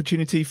a good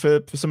opportunity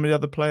for some of the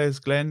other players,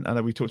 Glenn? I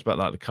know we talked about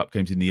like the cup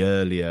games in the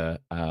earlier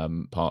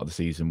part of the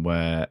season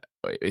where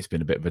it's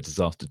been a bit of a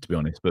disaster, to be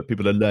honest, but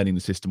people are learning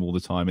the system all the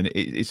time. And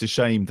it's a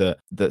shame that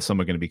some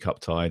are going to be cup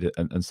tied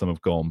and some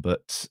have gone,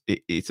 but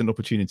it's an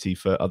opportunity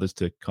for others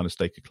to kind of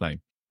stake a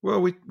claim.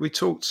 Well, we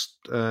talked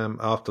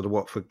after the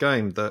Watford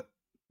game that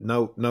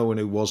no one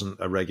who wasn't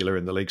a regular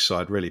in the league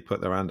side really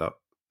put their hand up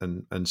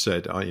and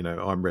said,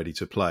 I'm ready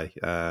to play.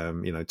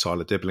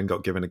 Tyler Diblin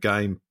got given a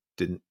game,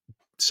 didn't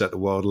set the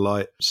world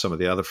alight. Some of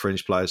the other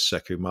fringe players,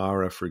 Sekou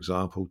Mara, for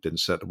example,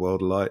 didn't set the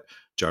world alight.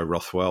 Joe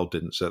Rothwell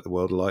didn't set the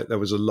world alight. There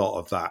was a lot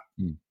of that,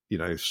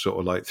 sort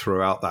of like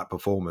throughout that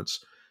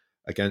performance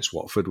against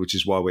Watford, which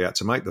is why we had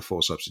to make the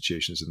 4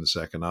 substitutions in the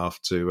second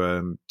half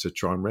to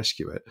try and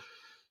rescue it.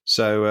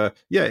 So,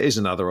 it is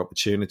another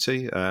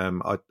opportunity.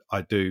 I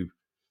do,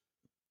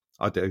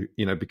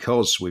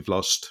 because we've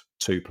lost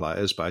 2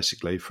 players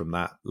basically from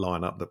that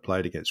lineup that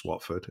played against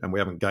Watford, and we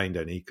haven't gained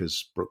any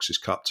because Brooks is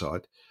cup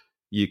tied.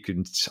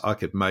 I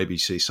could maybe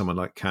see someone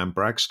like Cam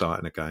Bragg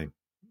starting a game.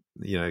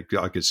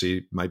 I could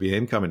see maybe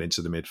him coming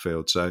into the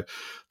midfield. So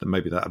then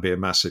maybe that would be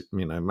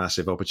a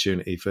massive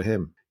opportunity for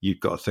him. You've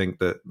got to think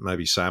that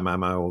maybe Sam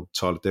Ammo or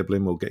Tyler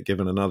Diblin will get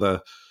given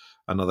another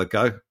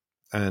go,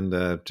 and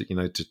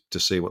to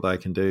see what they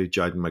can do.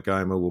 Jaden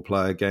Magoma will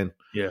play again.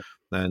 Yeah.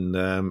 And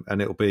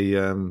it'll be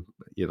and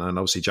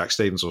obviously Jack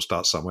Stevens will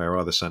start somewhere,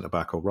 either centre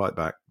back or right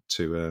back,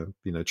 to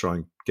try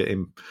and get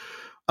him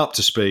up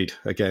to speed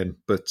again.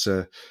 But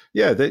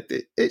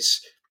it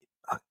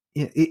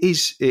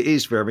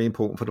is very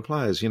important for the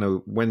players.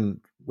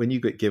 When you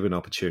get given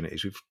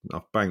opportunities,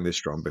 I've banged this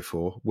drum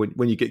before.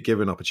 When you get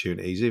given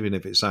opportunities, even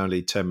if it's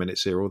only 10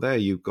 minutes here or there,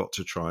 you've got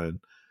to try and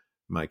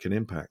make an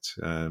impact.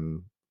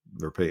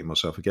 Repeating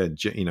myself again,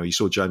 you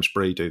saw James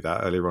Bree do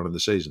that earlier on in the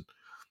season.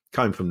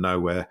 Came from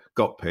nowhere,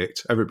 got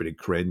picked, everybody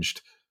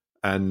cringed,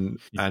 and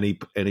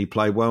he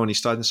played well and he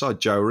stayed in the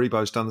side. Joe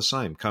Aribo's done the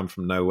same. Come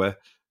from nowhere,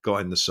 got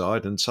in the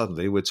side, and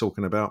suddenly we're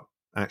talking about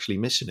actually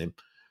missing him,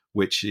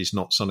 which is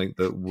not something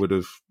that would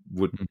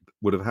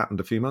have happened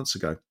a few months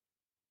ago.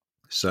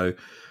 So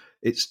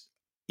it's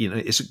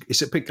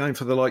a big game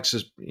for the likes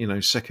of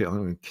Sekou. I'm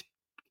going to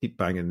keep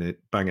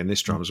banging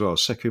this drum as well.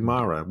 Sekou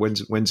Mara,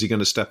 when's he going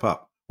to step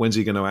up? When's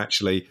he going to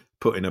actually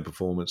put in a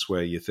performance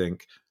where you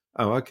think,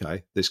 oh,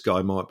 okay, this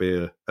guy might be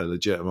a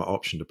legitimate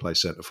option to play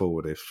centre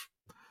forward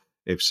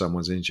if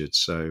someone's injured.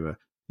 So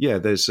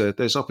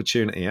there's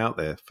opportunity out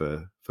there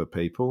for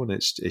people, and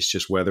it's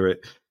just whether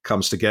it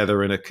comes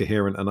together in a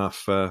coherent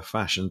enough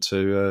fashion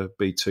to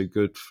be too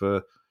good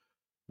for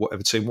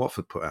whatever team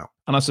Watford put out.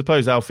 And I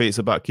suppose, Alfie, it's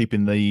about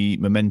keeping the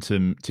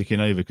momentum ticking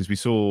over, because we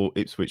saw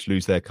Ipswich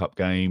lose their cup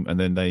game and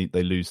then they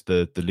lose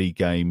the league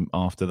game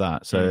after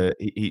that. So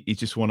he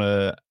just want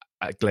to,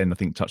 Glenn, I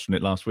think, touched on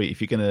it last week.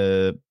 If you're going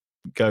to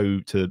go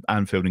to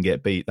Anfield and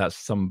get beat,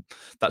 that's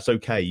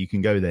okay. You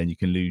can go there and you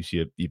can lose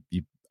your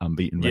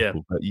unbeaten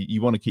record. But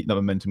you want to keep that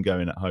momentum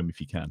going at home if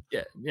you can.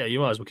 Yeah, you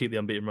might as well keep the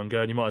unbeaten run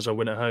going. You might as well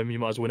win at home. You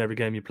might as well win every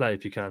game you play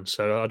if you can.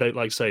 So I don't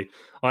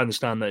I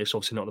understand that it's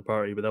obviously not the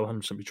priority, but they'll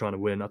 100% be trying to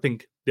win. I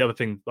think the other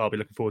thing I'll be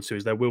looking forward to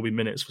is there will be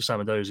minutes for Sam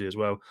Edozie as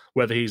well.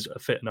 Whether he's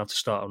fit enough to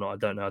start or not, I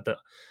don't know.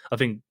 I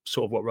think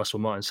sort of what Russell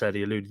Martin said,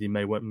 he alluded he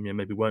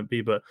maybe won't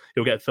be, but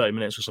he'll get 30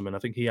 minutes or something. I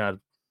think he had,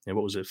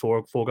 what was it,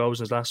 four goals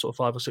in his last sort of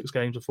 5 or 6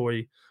 games before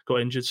he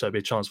got injured, so it'd be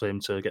a chance for him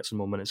to get some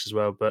more minutes as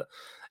well. But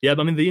yeah,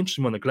 I mean, the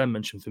interesting one that Glenn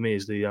mentioned for me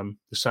is the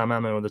Sam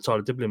Ammo and the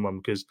Tyler Diblin one,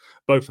 because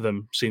both of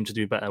them seem to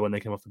do better when they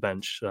came off the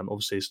bench.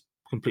 Obviously, it's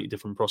completely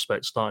different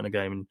prospects starting a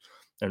game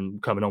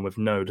and coming on with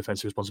no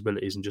defensive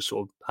responsibilities and just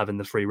sort of having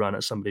the free run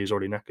at somebody who's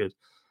already knackered.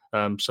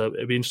 So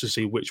it'd be interesting to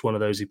see which one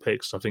of those he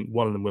picks. I think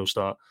one of them will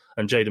start,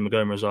 and Jaden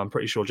Magoma as well. I'm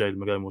pretty sure Jaden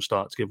Magoma will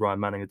start to give Ryan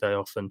Manning a day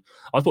off. And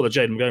I thought that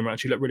Jaden Magoma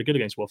actually looked really good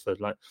against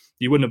Watford. Like,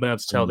 you wouldn't have been able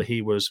to tell that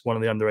he was one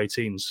of the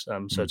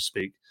under-18s, so to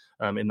speak,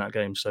 in that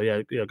game. So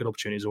yeah, good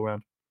opportunities all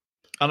round.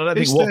 And I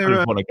don't think Watford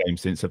have won a game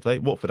since, have they?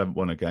 Watford haven't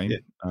won a game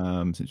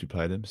since we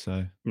played them.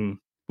 So,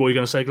 What are you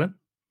going to say, Glenn?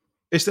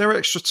 Is there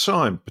extra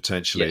time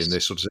potentially in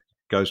this sort of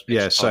goes?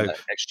 Extra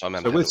time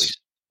and with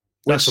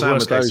that's Sam the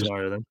worst case Edozie,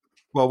 scenario then.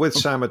 Well, with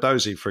Sam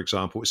Edozie, for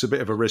example, it's a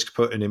bit of a risk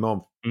putting him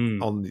on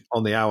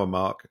the hour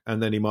mark,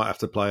 and then he might have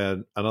to play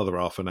another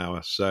half an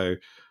hour. So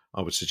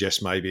I would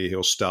suggest maybe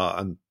he'll start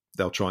and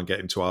they'll try and get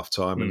him to half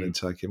time and then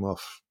take him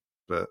off.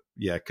 But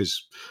yeah,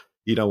 because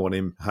you don't want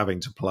him having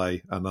to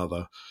play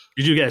another.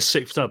 You do get a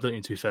 6th sub, don't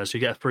you, to be fair? So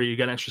you get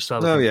an extra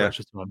sub.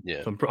 Extra time.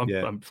 Yeah.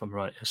 If I'm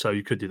right. So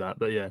you could do that.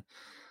 But yeah,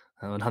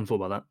 I hadn't thought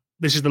about that.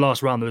 This is the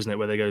last round, though, isn't it,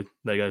 where they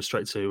go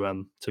straight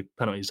to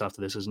penalties after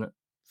this, isn't it?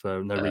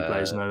 For no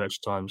replays, no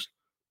extra times.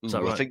 Is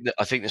that right?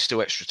 I think there's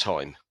still extra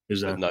time.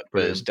 Is there? But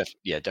there's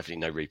definitely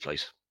no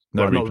replays.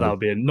 Not that would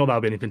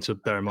be anything to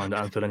bear in mind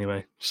at Anfield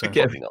anyway. So.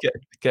 Get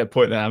a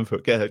point at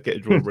Anfield. Get a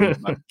draw.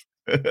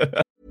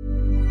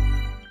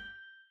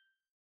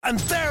 And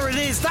there it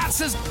is,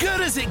 that's as good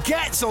as it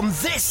gets on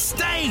this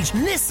stage.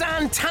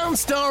 Nissan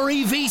Townstar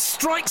EV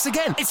strikes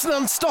again. It's an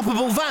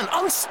unstoppable van,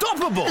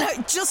 unstoppable.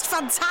 Just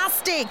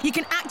fantastic. You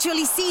can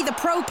actually see the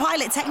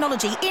ProPilot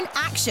technology in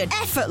action.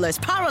 Effortless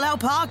parallel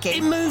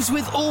parking. It moves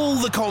with all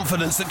the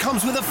confidence that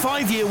comes with a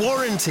 5-year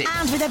warranty.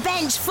 And with a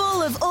bench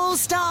full of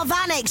all-star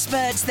van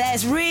experts,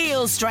 there's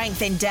real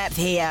strength in depth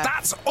here.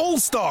 That's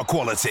all-star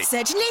quality.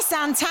 Search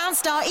Nissan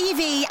Townstar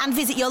EV and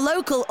visit your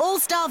local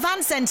all-star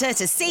van centre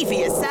to see for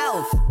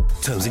yourself.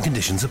 Terms and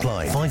conditions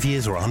apply. 5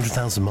 years or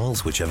 100,000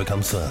 miles, whichever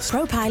comes first.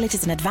 ProPilot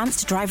is an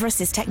advanced driver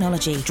assist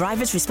technology.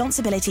 Driver's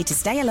responsibility to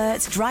stay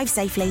alert, drive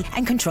safely,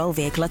 and control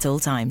vehicle at all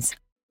times.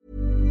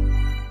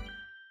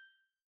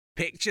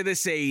 Picture the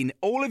scene.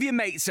 All of your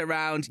mates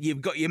around,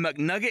 you've got your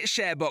McNugget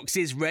share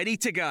boxes ready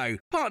to go.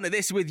 Partner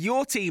this with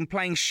your team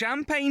playing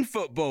champagne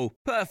football.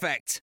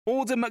 Perfect.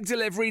 Order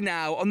McDelivery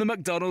now on the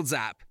McDonald's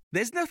app.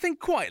 There's nothing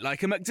quite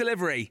like a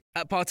McDelivery.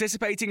 At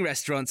participating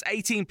restaurants,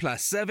 18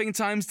 plus, serving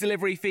times,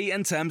 delivery fee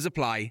and terms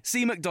apply.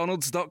 See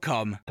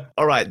mcdonalds.com.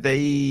 All right,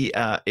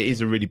 it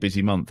is a really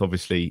busy month.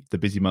 Obviously, the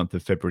busy month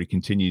of February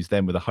continues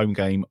then with a home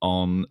game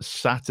on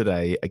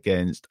Saturday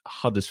against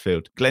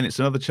Huddersfield. Glenn, it's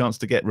another chance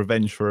to get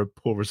revenge for a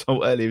poor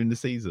result earlier in the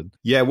season.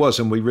 Yeah, it was,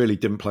 and we really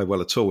didn't play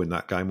well at all in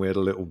that game. We had a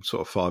little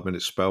sort of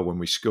 5-minute spell when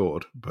we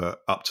scored,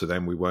 but up to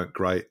then we weren't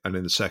great. And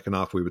in the second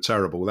half, we were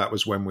terrible. That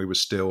was when we were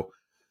still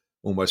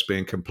almost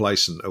being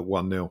complacent at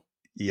 1-0.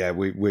 Yeah,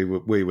 we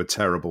were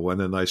terrible.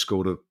 And then they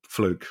scored a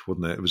fluke,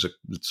 wasn't it? It was a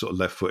sort of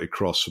left-footed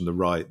cross from the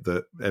right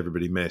that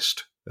everybody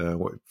missed.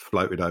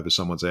 Floated over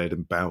someone's head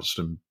and bounced,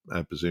 and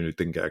Bazunu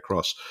didn't get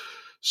across.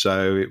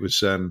 So it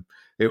was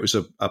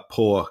a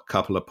poor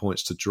couple of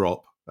points to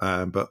drop.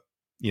 But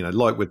you know,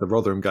 like with the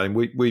Rotherham game,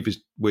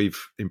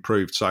 we've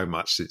improved so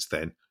much since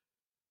then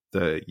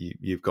that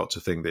you've got to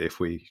think that if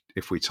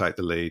we take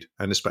the lead,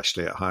 and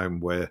especially at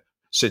home, where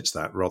since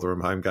that Rotherham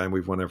home game,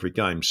 we've won every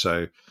game.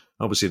 So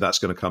obviously that's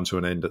going to come to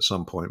an end at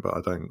some point, but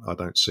I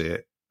don't see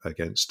it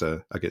against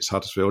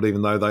Huddersfield,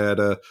 even though they had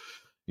a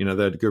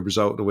good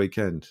result at the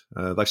weekend.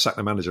 They've sacked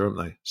the manager,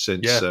 haven't they?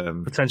 Since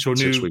potential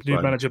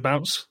new manager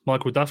bounce,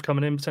 Michael Duff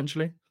coming in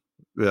potentially.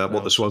 Yeah,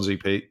 the Swansea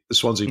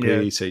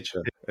PE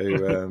teacher.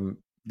 Who,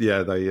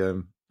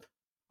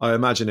 I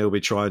imagine he'll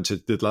be trying to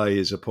delay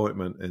his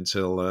appointment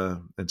until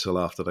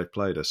after they've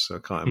played us. So I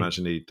can't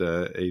imagine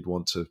he'd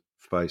want to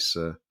face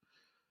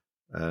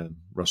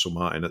Russell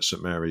Martin at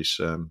St Mary's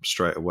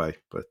straight away,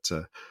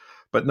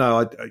 but no,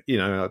 I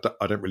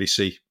don't really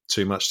see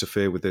too much to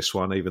fear with this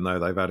one, even though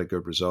they've had a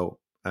good result,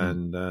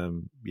 and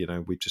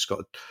we've just got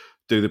to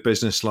do the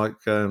business like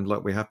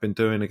we have been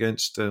doing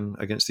against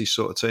these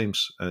sort of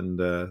teams, and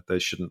there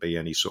shouldn't be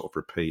any sort of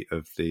repeat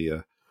of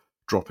the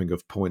dropping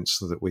of points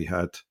that we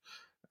had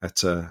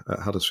at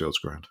Huddersfield's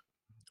ground.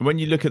 When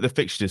you look at the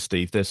fixtures,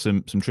 Steve, there's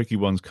some tricky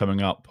ones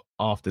coming up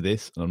after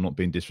this, and I'm not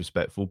being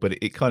disrespectful, but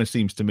it kind of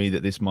seems to me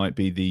that this might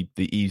be the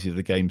easier of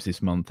the games this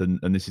month, and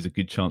this is a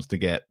good chance to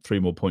get 3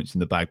 more points in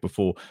the bag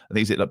before, I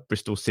think, is it like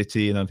Bristol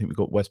City, and I think we've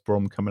got West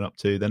Brom coming up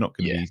too. They're not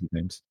going to be easy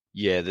games.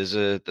 Yeah, there's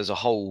a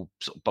whole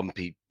sort of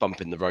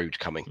bump in the road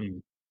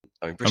coming.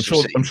 I mean,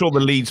 I'm sure the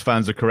Leeds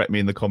fans will correct me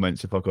in the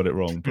comments if I got it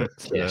wrong. But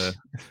yes,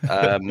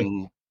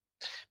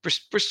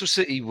 Bristol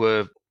City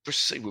were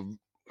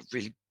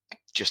really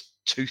just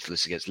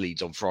toothless against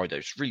Leeds on Friday. It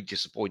was really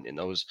disappointing.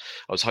 I was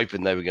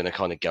hoping they were going to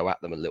kind of go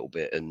at them a little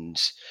bit and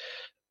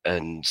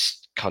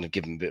kind of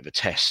give them a bit of a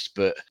test,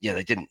 but yeah,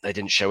 they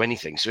didn't show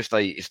anything. So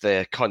if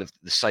they're kind of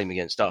the same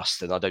against us,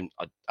 then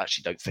I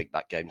actually don't think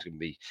that game's going to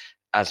be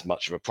as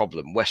much of a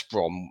problem. West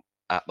Brom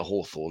at the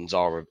Hawthorns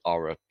are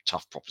a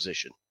tough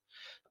proposition.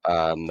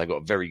 They've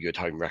got a very good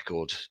home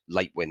record,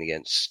 late win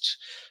against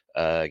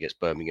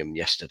Birmingham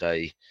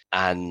yesterday,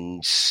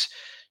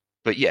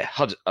 but yeah,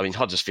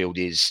 Huddersfield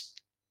is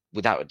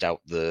without a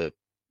doubt the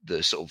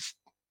sort of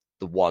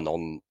the one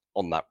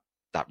on that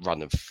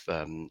run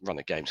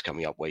of games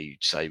coming up where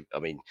you'd say, I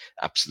mean,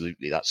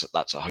 absolutely,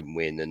 that's a home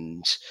win,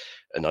 and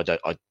I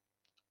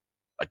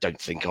don't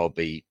think I'd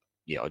be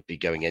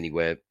going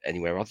anywhere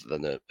other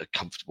than a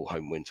comfortable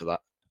home win for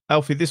that.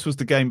 Alfie, this was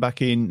the game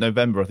back in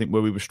November, I think,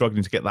 where we were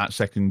struggling to get that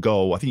second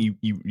goal. I think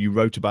you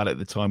wrote about it at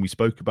the time. We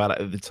spoke about it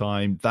at the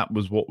time. That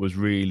was what was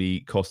really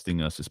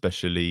costing us,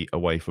 especially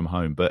away from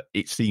home. But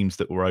it seems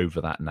that we're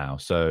over that now.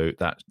 So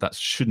that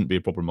shouldn't be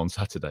a problem on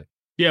Saturday.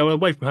 Yeah, well,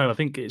 away from home, I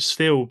think it's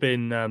still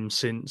been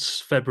since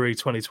February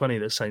 2020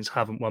 that Saints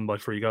haven't won by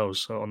 3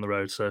 goals on the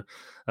road. So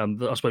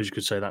I suppose you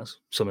could say that's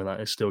something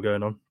that is still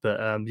going on. But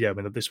yeah, I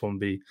mean, this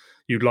one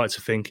you'd like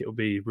to think it'll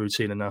be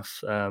routine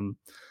enough.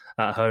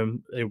 At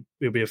home,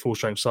 it'll be a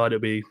full-strength side. It'll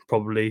be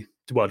probably,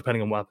 well,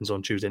 depending on what happens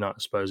on Tuesday night, I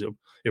suppose it'll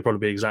probably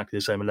be exactly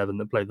the same 11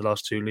 that played the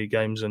last 2 league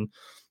games, and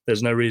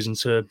there's no reason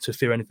to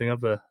fear anything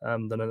other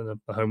than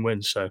a home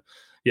win. So,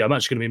 yeah, I'm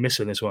actually going to be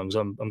missing this one because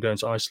I'm going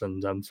to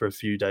Iceland for a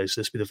few days.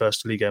 This will be the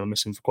first league game I'm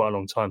missing for quite a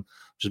long time,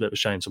 which is a bit of a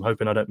shame. So I'm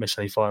hoping I don't miss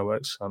any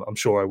fireworks. I'm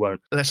sure I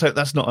won't. Let's hope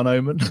that's not an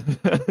omen.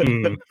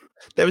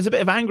 There was a bit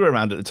of anger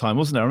around at the time,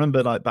 wasn't there? I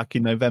remember, like back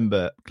in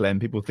November,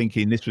 Glenn, people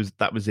thinking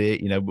that was it.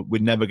 You know,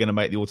 we're never going to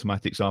make the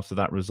automatics after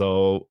that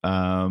result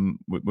when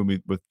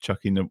we were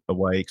chucking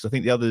away. Because I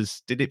think the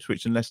others did.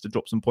 Ipswich and Leicester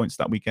drop some points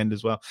that weekend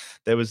as well.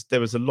 There was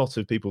a lot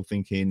of people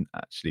thinking,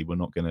 actually, we're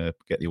not going to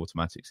get the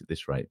automatics at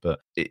this rate. But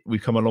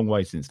we've come a long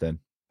way since then.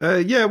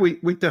 Yeah,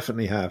 we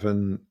definitely have,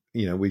 and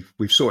you know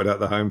we've sorted out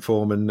the home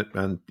form,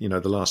 and you know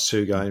the last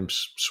 2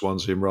 games,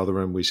 Swansea and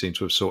Rotherham, we seem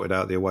to have sorted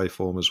out the away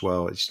form as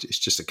well. It's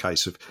just a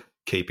case of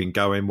keeping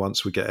going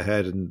once we get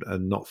ahead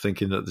and not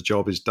thinking that the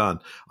job is done.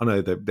 I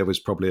know that there was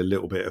probably a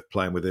little bit of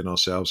playing within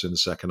ourselves in the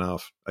second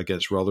half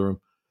against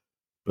Rotherham,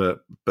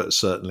 but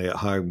certainly at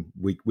home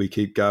we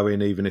keep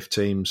going, even if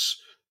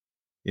teams,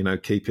 you know,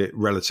 keep it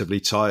relatively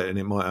tight, and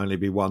it might only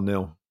be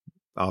 1-0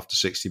 after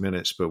 60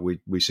 minutes, but we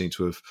seem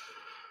to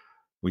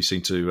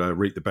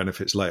reap the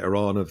benefits later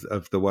on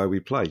of the way we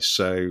play.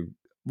 So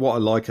what I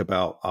like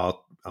about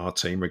our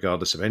team,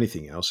 regardless of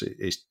anything else,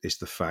 is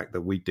the fact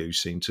that we do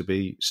seem to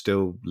be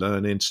still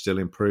learning, still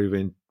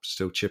improving,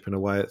 still chipping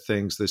away at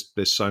things.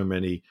 There's so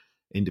many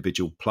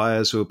individual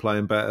players who are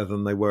playing better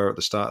than they were at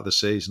the start of the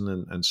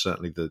season, and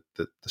certainly the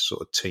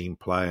sort of team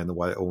play and the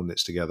way it all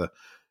knits together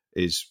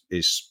is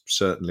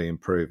certainly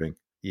improving.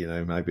 You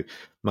know,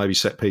 maybe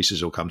set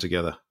pieces will come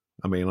together.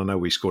 I mean, I know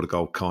we scored a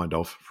goal kind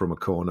of from a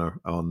corner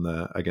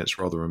on against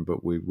Rotherham,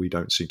 but we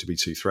don't seem to be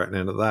too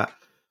threatening at that.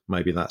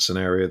 Maybe that's an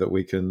area that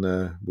we can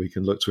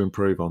look to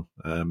improve on.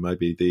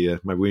 Maybe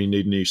we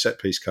need a new set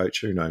piece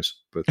coach. Who knows?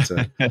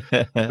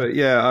 But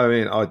yeah, I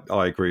mean,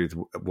 I agree with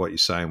what you're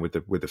saying with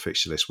the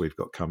fixture list we've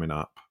got coming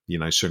up. You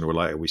know, sooner or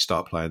later we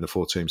start playing the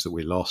 4 teams that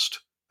we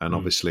lost, and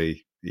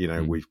obviously, you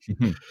know,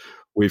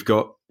 we've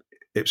got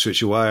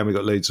Ipswich away and we've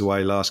got Leeds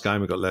away last game.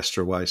 We've got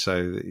Leicester away,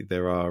 so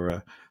there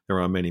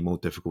are many more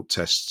difficult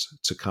tests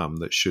to come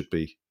that should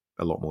be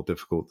a lot more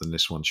difficult than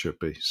this one should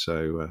be.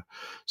 So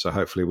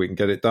hopefully we can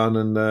get it done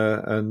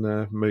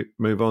and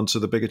move on to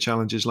the bigger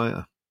challenges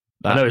later.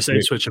 I know it's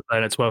Ipswich are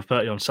playing at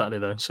 12:30 on Saturday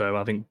though, so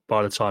I think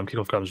by the time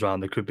kickoff comes around,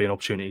 there could be an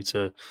opportunity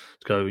to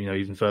go, you know,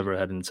 even further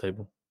ahead in the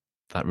table.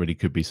 That really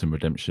could be some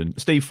redemption.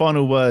 Steve,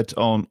 final word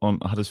on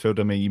Huddersfield.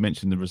 I mean, you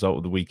mentioned the result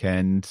of the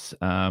weekend.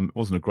 It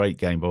wasn't a great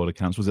game by all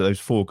accounts. Was it those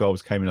 4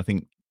 goals came in, I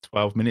think,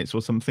 12 minutes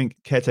or something?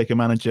 Caretaker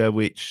manager,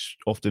 which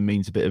often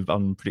means a bit of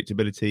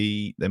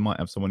unpredictability. They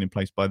might have someone in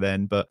place by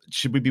then, but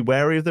should we be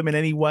wary of them in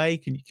any way?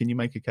 Can you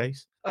make a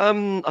case?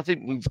 I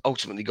think we've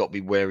ultimately got to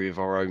be wary of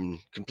our own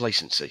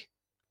complacency.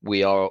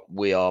 We are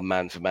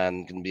man for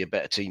man going to be a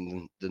better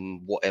team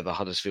than whatever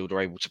Huddersfield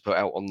are able to put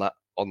out on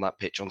that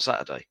pitch on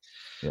Saturday.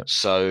 Yep.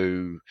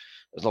 So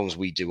as long as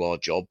we do our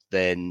job,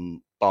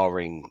 then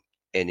barring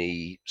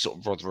any sort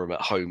of Rotherham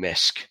at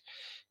home-esque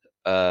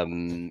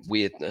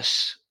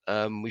weirdness,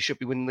 we should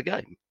be winning the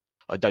game.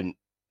 I don't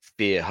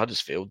fear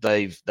Huddersfield.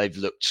 They've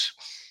looked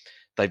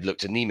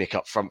anemic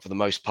up front for the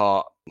most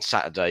part.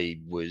 Saturday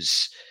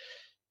was,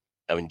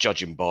 I mean,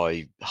 judging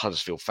by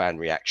Huddersfield fan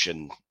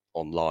reaction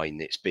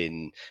online,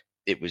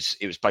 it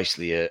was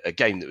basically a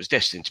game that was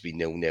destined to be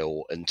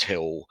 0-0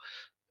 until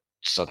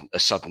a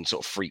sudden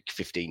sort of freak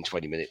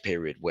 15-20 minute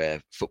period where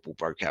football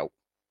broke out,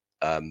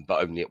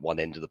 but only at one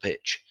end of the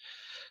pitch.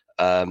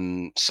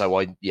 So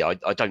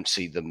I don't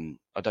see them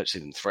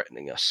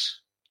threatening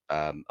us.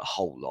 a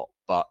whole lot.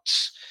 But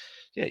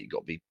yeah,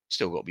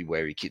 still got to be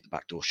wary, keep the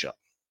back door shut.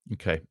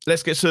 Okay,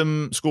 let's get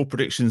some score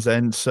predictions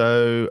then.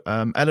 So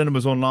Eleanor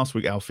was on last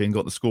week, Alfie, and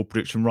got the score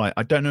prediction right.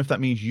 I don't know if that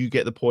means you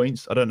get the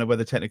points. I don't know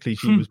whether technically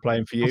she was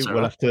playing for you.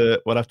 We'll have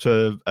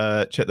to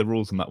check the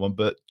rules on that one.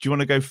 But do you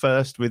want to go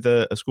first with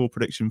a score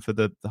prediction for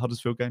the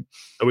Huddersfield game?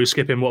 Are we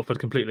skipping Watford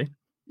completely?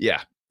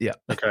 Yeah.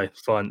 Okay,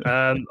 fine.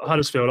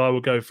 Huddersfield, I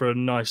will go for a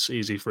nice,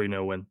 easy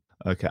 3-0 win.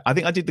 Okay, I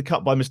think I did the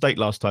cut by mistake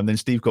last time. Then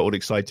Steve got all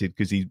excited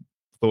because he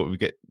thought we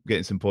were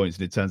getting some points,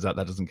 and it turns out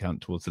that doesn't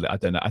count towards the. I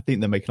don't know. I think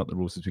they're making up the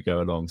rules as we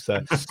go along.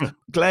 So,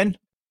 Glenn,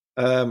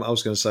 I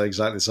was going to say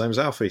exactly the same as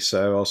Alfie,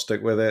 so I'll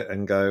stick with it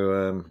and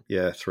go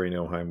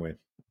 3-0 home win.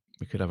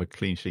 We could have a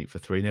clean sheet for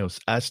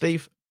 3-0.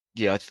 Steve.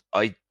 Yeah,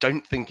 I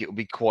don't think it will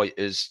be quite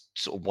as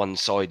sort of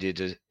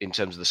one-sided in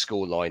terms of the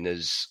scoreline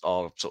as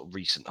our sort of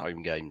recent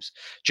home games,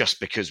 just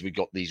because we've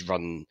got this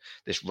run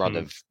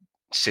of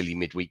silly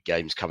midweek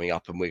games coming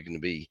up, and we're going to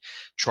be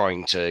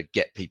trying to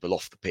get people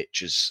off the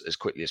pitch as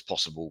quickly as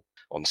possible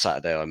on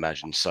Saturday, I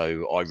imagine.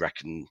 So I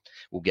reckon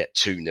we'll get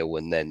 2-0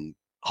 and then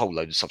a whole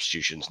load of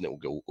substitutions, and it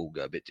will all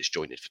go a bit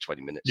disjointed for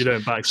 20 minutes. You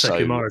don't back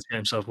Sekumara to get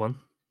himself one?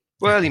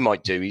 Well, he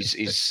might do.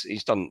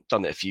 He's done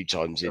it a few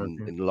times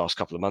in the last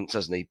couple of months,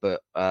 hasn't he?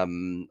 But I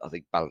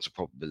think balance of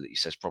probability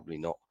says probably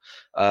not.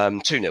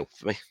 2-0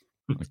 for me.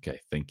 Okay,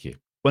 thank you.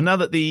 Well, now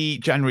that the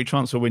January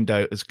transfer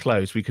window has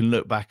closed, we can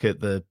look back at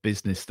the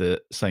business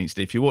that Saints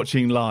did. If you're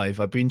watching live,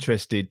 I'd be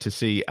interested to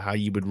see how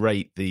you would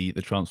rate the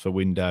transfer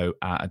window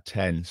out of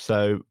 10.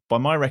 So by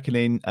my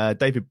reckoning,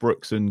 David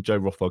Brooks and Joe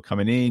Rothwell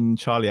coming in,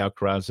 Charlie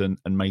Alcaraz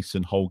and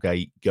Mason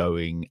Holgate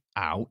going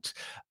out.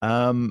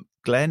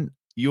 Glenn,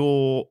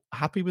 you're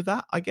happy with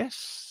that, I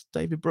guess?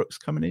 David Brooks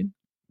coming in?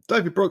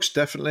 David Brooks,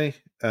 definitely.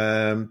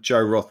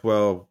 Joe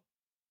Rothwell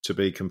to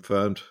be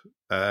confirmed.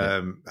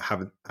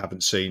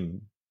 Haven't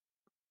seen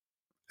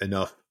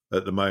enough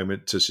at the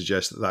moment to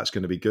suggest that that's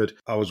going to be good.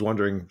 I was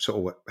wondering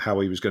sort of how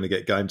he was going to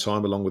get game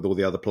time along with all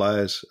the other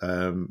players.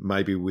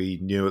 Maybe we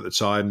knew at the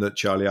time that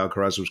Charlie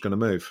Alcaraz was going to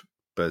move,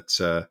 but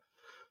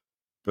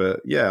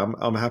yeah,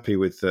 I'm happy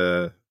with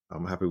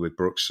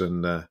Brooks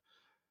and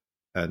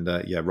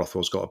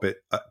Rothwell's got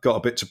a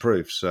bit to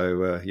prove.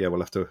 So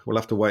we'll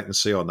have to wait and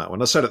see on that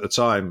one. I said at the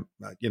time,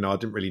 I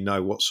didn't really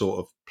know what sort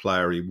of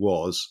player he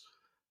was.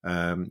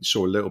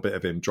 Saw a little bit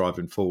of him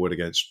driving forward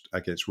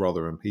against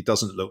Rotherham. He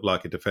doesn't look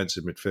like a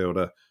defensive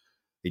midfielder.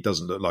 He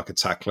doesn't look like a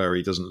tackler.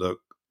 He doesn't look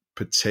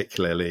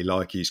particularly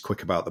like he's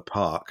quick about the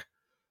park.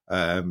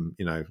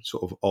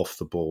 Sort of off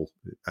the ball.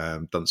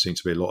 Doesn't seem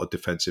to be a lot of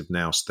defensive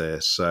nous there.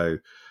 So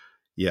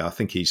yeah, I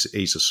think he's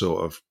a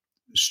sort of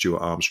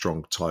Stuart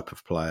Armstrong type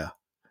of player,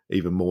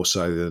 even more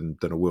so than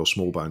a Will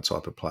Smallbone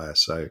type of player.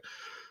 So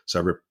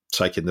we're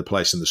taking the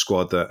place in the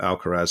squad that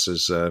Alcaraz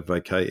has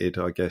vacated,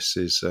 I guess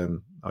is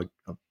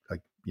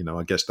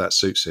I guess that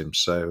suits him.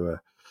 So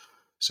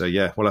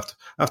yeah, we'll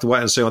have to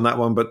wait and see on that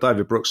one. But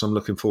David Brooks, I'm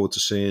looking forward to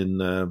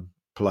seeing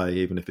play,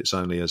 even if it's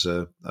only as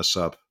a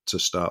sub to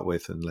start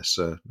with, unless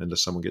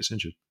someone gets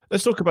injured.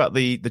 Let's talk about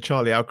the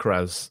Charlie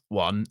Alcaraz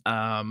one.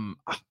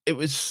 It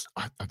was,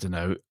 I don't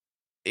know,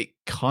 it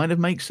kind of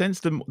makes sense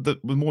the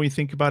more you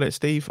think about it,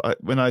 Steve.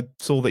 When I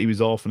saw that he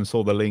was off and I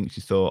saw the links,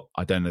 you thought,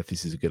 I don't know if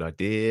this is a good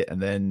idea.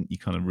 And then you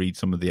kind of read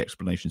some of the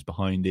explanations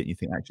behind it and you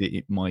think, actually,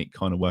 it might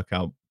kind of work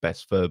out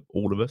best for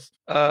all of us.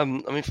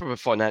 From a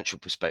financial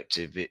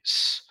perspective, it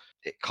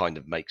kind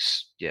of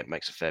makes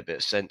a fair bit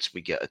of sense.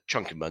 We get a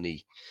chunk of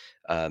money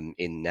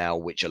in now,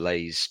 which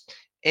allays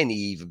any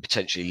even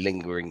potentially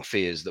lingering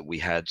fears that we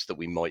had that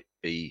we might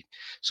be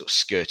sort of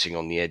skirting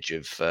on the edge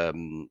of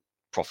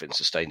profit and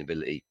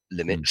sustainability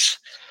limits.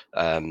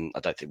 I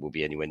don't think we'll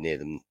be anywhere near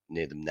them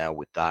now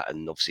with that,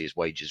 and obviously his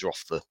wages are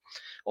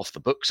off the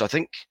books, I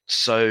think.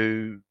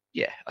 So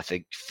yeah, I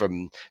think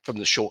from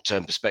the short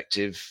term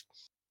perspective,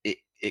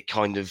 it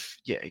kind of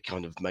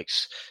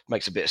makes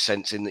a bit of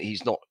sense in that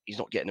he's not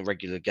getting a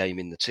regular game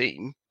in the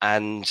team,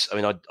 and I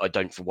mean I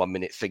don't for 1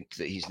 minute think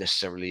that he's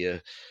necessarily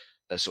a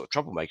sort of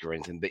troublemaker or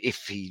anything, but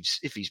if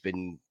he's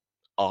been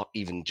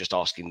even just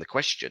asking the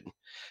question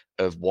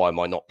of why am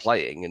I not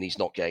playing and he's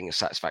not getting a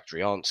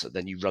satisfactory answer,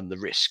 then you run the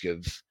risk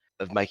of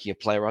making a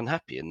player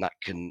unhappy, and that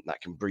can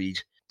breed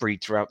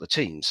throughout the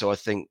team. So I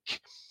think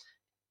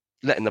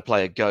letting the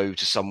player go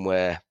to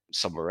somewhere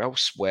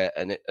else where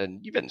and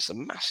Juventus is a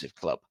massive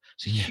club,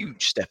 it's a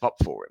huge step up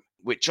for him,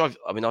 which I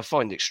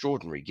find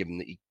extraordinary given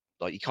that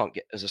he can't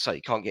get, as I say,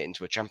 he can't get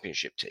into a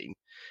championship team,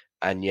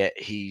 and yet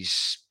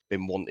he's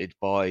been wanted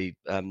by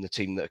the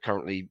team that are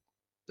currently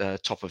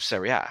top of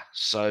Serie A.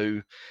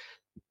 So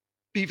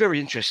be very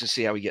interesting to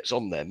see how he gets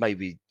on there.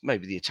 Maybe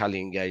the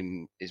Italian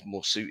game is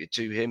more suited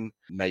to him.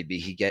 Maybe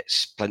he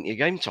gets plenty of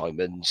game time,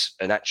 and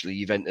actually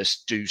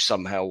Juventus do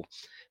somehow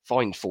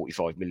find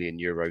 45 million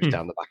euros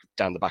down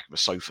the back of a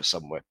sofa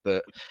somewhere.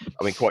 But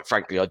I mean, quite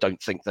frankly, I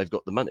don't think they've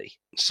got the money.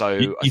 So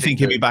you think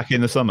he'll be back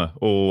in the summer,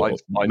 or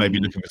maybe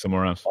looking for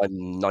somewhere else?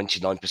 I'm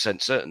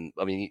 99% certain.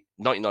 I mean,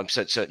 99%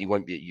 certain he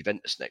won't be at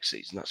Juventus next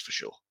season. That's for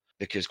sure.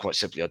 Because quite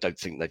simply, I don't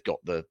think they've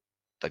got the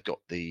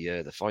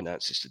the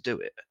finances to do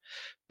it.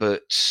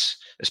 But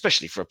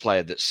especially for a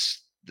player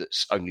that's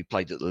only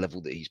played at the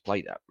level that he's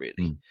played at,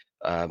 really.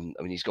 I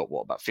mean, he's got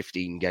about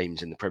 15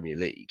 games in the Premier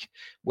League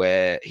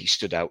where he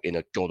stood out in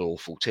a god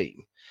awful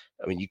team.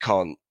 I mean,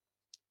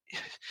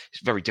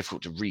 it's very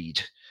difficult to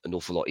read an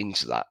awful lot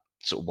into that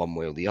sort of one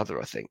way or the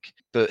other, I think.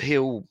 But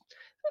it'll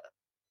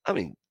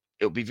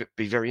be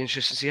very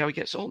interesting to see how he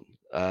gets on.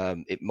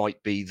 It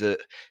might be that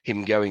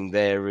him going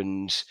there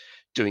and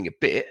doing a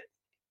bit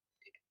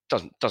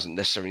doesn't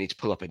necessarily need to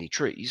pull up any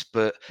trees,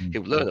 but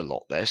he'll learn a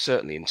lot there,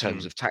 certainly in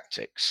terms of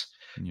tactics.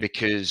 Yeah.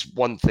 Because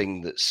one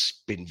thing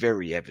that's been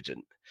very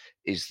evident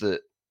is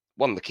that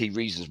one of the key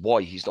reasons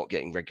why he's not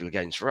getting regular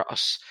games for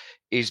us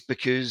is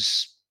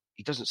because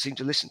he doesn't seem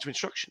to listen to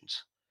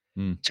instructions.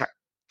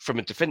 From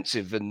a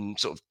defensive and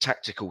sort of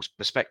tactical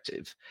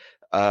perspective,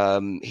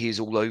 he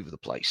is all over the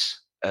place.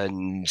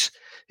 And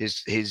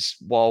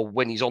while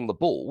when he's on the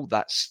ball,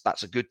 that's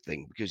a good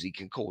thing because he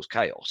can cause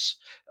chaos,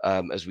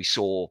 as we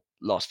saw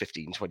last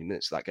 15, 20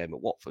 minutes of that game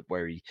at Watford,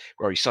 where he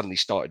suddenly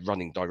started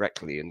running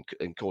directly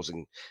and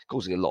causing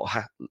a lot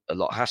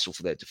of hassle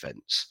for their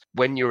defence.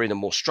 When you're in a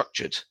more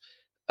structured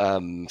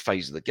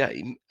phase of the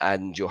game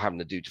and you're having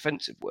to do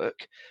defensive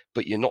work,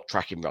 but you're not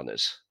tracking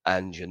runners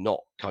and you're not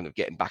kind of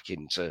getting back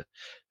into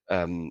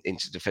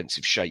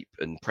defensive shape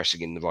and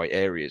pressing in the right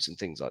areas and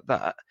things like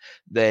that,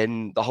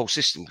 then the whole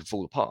system can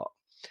fall apart.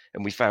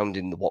 And we found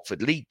in the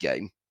Watford League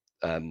game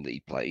that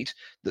he played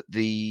that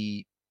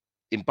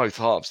in both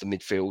halves the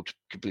midfield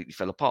completely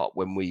fell apart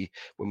when we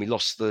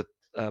lost the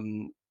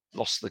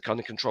kind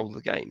of control of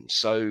the game.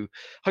 So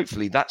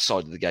hopefully that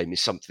side of the game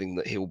is something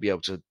that he'll be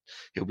able to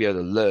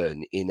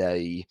learn in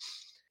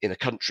a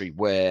country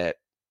where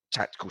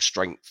tactical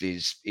strength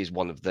is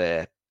one of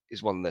the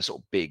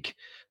big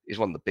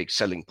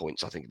selling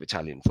points, I think, of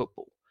Italian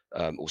football,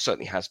 or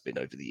certainly has been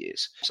over the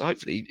years. So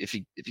hopefully, if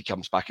he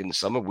comes back in the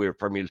summer, we're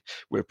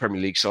a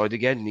Premier League side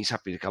again, and he's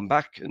happy to come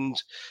back,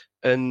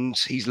 and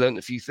he's learned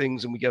a few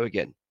things, and we go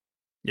again.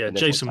 Yeah,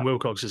 Jason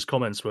Wilcox's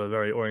comments were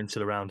very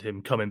oriented around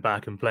him coming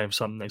back and playing for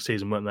something next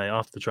season, weren't they?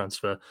 After the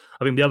transfer,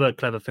 I think the other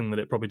clever thing that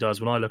it probably does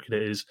when I look at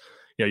it is,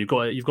 you've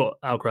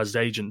got Alcaraz's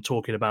agent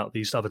talking about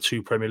these other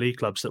two Premier League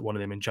clubs that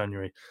wanted him in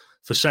January.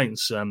 For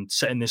Saints,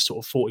 setting this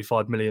sort of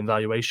 45 million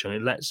valuation,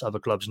 it lets other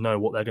clubs know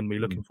what they're going to be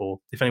looking for.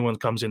 If anyone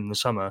comes in the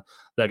summer,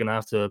 they're going to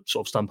have to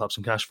sort of stump up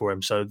some cash for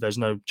him. So there's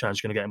no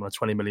chance you're going to get him on a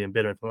 20 million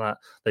bid or anything like that.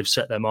 They've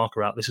set their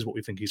marker out. This is what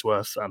we think he's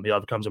worth. He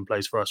either comes and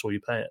plays for us or you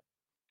pay it.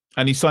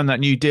 And he signed that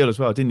new deal as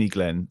well, didn't he,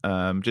 Glenn?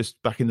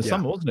 Just back in the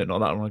summer, wasn't it? Not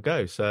that long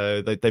ago.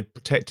 So they've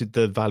protected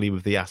the value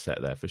of the asset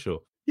there for sure.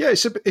 Yeah,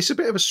 it's a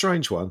bit of a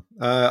strange one.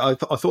 I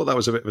thought that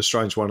was a bit of a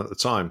strange one at the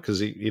time because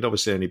he'd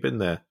obviously only been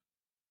there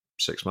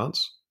 6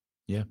 months.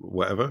 Yeah,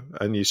 whatever,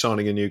 and you're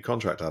signing a new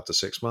contract after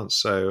 6 months.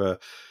 So,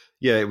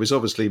 it was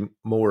obviously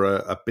more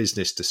a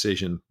business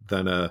decision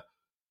than a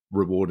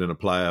rewarding a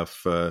player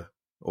for,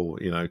 or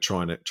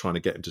trying to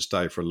get him to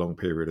stay for a long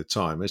period of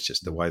time. It's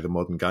just the way the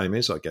modern game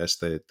is, I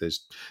guess.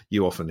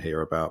 You often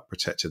hear about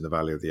protecting the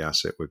value of the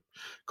asset with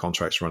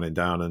contracts running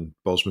down and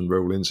Bosman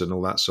rulings and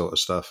all that sort of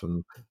stuff,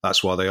 and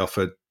that's why they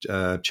offered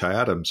Che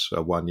Adams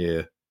a 1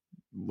 year,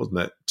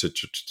 wasn't it, to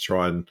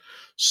try and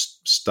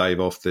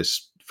stave off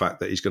this fact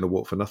that he's going to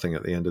walk for nothing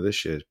at the end of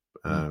this year,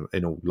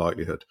 in all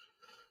likelihood.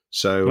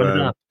 So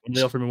when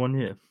they offered him a 1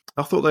 year,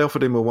 I thought they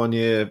offered him a 1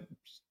 year,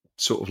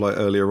 sort of like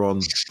earlier on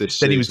this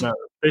season.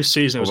 This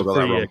season was a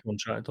 3-year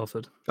contract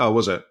offered. Oh,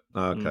 was it?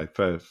 Oh, okay,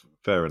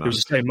 fair enough. It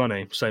was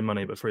the same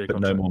money, but 3-year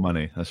contract. No more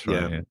money. That's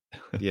right.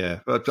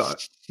 Yeah. But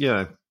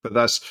but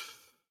that's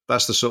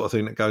the sort of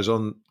thing that goes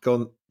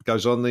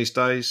on these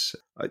days.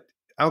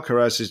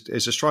 Alcaraz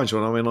is a strange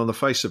one. I mean, on the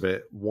face of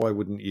it, why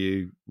wouldn't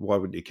you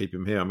keep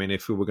him here? I mean,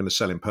 if we were going to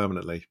sell him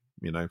permanently,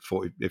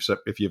 40,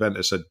 if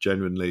Juventus had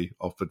genuinely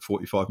offered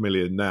 45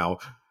 million now,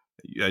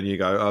 and you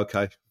go,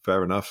 okay,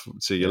 fair enough,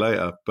 see you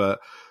later. But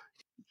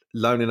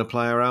loaning a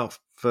player out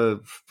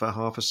for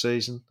half a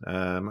season,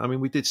 I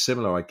mean, we did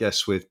similar, I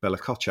guess, with Bella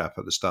Kotchap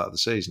at the start of the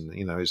season.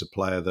 He's a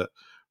player that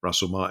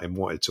Russell Martin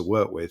wanted to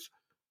work with,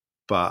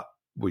 but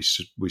we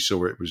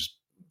saw it was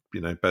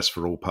best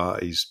for all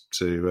parties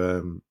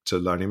to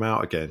loan him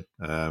out again.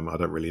 I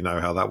don't really know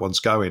how that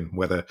one's going,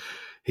 whether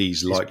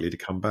he's likely to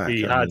come back.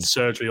 He had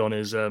surgery on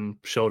his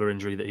shoulder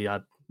injury that he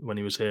had when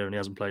he was here, and he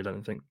hasn't played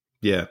anything.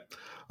 Yeah.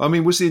 I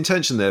mean, was the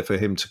intention there for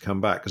him to come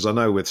back? Because I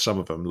know with some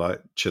of them,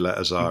 like Chilette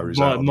Azar is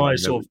out. My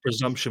sort of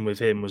presumption with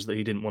him was that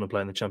he didn't want to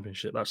play in the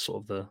Championship. That's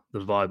sort of the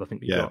vibe I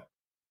think he got.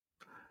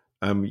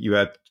 You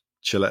had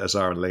Chilette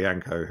Azar and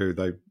Lianco, who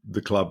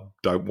the club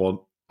don't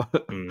want.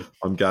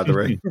 I'm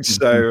gathering.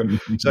 So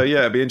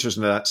it'd be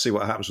interesting to see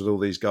what happens with all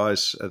these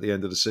guys at the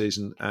end of the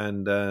season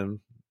and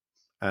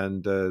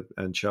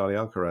Charlie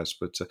Alcaraz.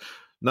 But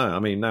no, I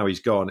mean, now he's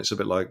gone. It's a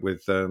bit like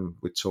with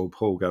Tall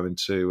Paul going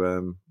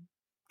to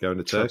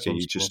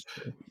Turkey.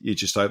 You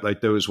just hope they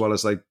do as well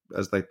as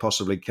they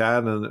possibly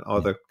can, and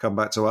either come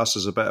back to us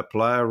as a better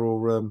player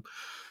or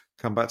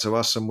come back to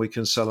us and we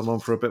can sell them on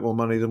for a bit more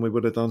money than we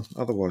would have done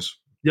otherwise.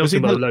 The other thing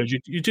about the loans,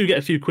 you do get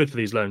a few quid for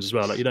these loans as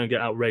well. Like you don't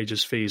get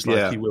outrageous fees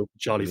like you will for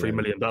Charlie 3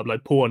 million. But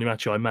like Paul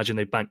Onuachu, I imagine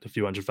they banked a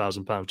few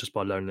 £100,000 just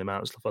by loaning him out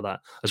and stuff like that,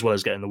 as well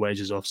as getting the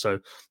wages off. So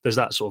there's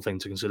that sort of thing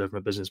to consider from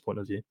a business point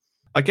of view.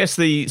 I guess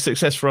the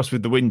success for us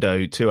with the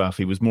window too,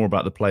 Alfie, was more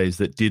about the players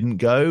that didn't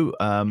go.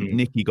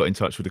 Nikki got in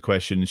touch with a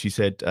question and she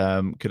said,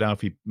 could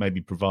Alfie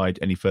maybe provide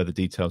any further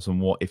details on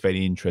what, if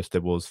any, interest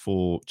there was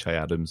for Che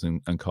Adams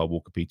and Kyle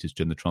Walker-Peters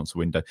during the transfer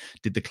window?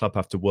 Did the club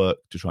have to work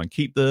to try and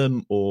keep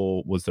them,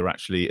 or was there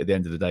actually, at the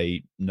end of the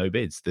day, no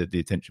bids? The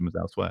attention was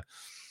elsewhere?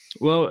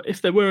 Well,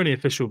 if there were any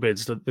official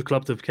bids, the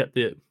club have kept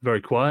it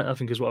very quiet, I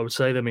think is what I would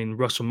say. I mean,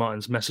 Russell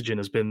Martin's messaging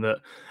has been that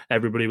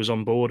everybody was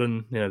on board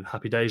and,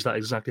 happy days. That's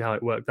exactly how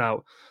it worked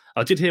out.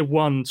 I did hear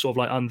one sort of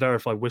like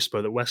unverified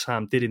whisper that West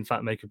Ham did in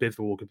fact make a bid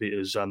for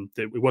Walker-Peters.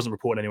 It wasn't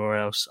reported anywhere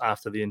else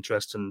after the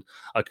interest, and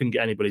I couldn't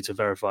get anybody to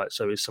verify it.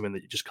 So it's something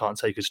that you just can't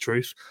take as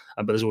truth.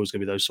 But there's always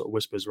going to be those sort of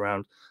whispers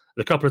around.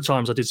 The couple of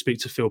times I did speak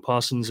to Phil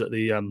Parsons at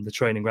the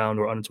training ground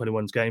or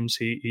under-21s games,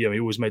 he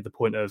always made the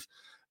point of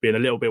being a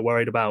little bit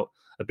worried about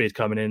a bid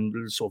coming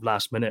in sort of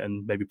last minute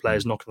and maybe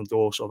players knocking on the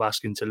door, sort of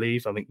asking to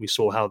leave. I think we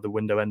saw how the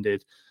window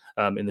ended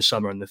in the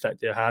summer and the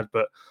effect it had.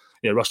 But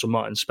Russell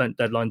Martin spent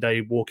deadline day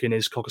walking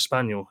his Cocker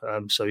Spaniel,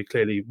 so he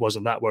clearly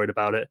wasn't that worried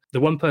about it. The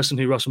one person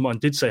who Russell Martin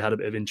did say had a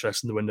bit of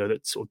interest in the window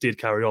that sort of did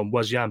carry on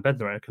was Jan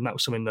Bednarek, and that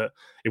was something that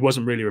it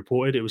wasn't really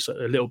reported. It was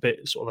a little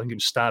bit sort of, I think it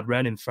was Stade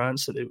Rennes in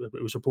France that it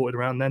was reported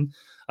around then,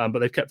 but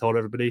they've kept hold of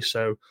everybody.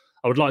 So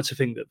I would like to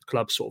think that the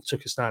club sort of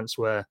took a stance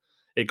where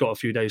it got a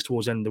few days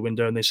towards the end of the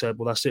window and they said,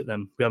 well, that's it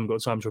then. We haven't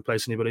got time to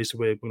replace anybody, so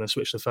we're going to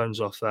switch the phones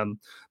off. But,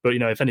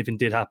 if anything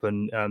did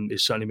happen,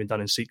 it's certainly been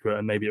done in secret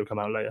and maybe it'll come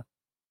out later.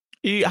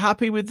 Are you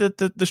happy with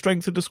the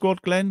strength of the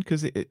squad, Glenn?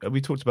 Because we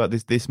talked about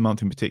this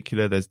month in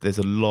particular. There's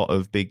a lot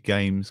of big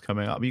games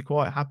coming up. Are you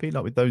quite happy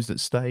with those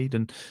that stayed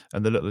and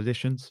the little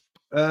additions?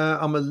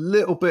 I'm a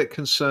little bit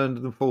concerned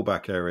in the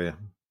fullback area.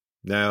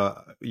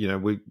 Now,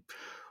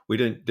 we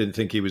didn't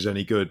think he was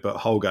any good, but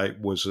Holgate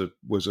was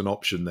an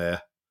option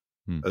there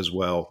as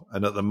well.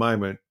 And at the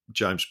moment,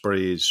 James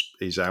Bree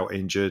is out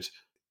injured.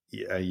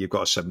 You've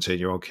got a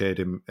 17-year-old kid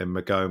in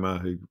Magoma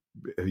who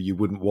you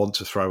wouldn't want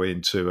to throw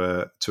into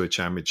a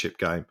championship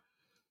game.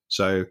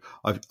 So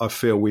I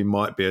feel we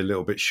might be a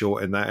little bit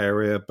short in that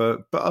area.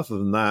 But other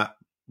than that,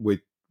 with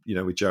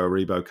Joe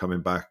Aribo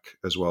coming back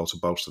as well to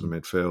bolster the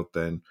midfield,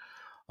 then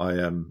I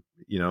am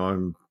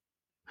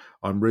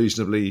I'm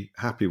reasonably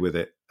happy with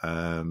it.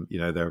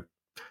 Their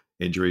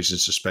injuries and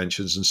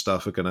suspensions and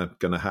stuff are going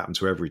to happen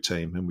to every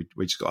team, and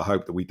we just got to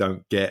hope that we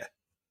don't get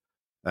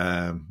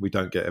a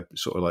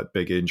sort of like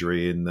big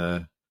injury in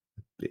the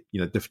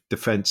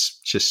defense.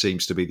 Just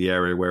seems to be the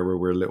area where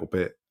we're a little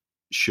bit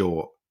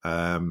short.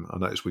 I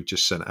noticed we've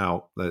just sent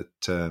out that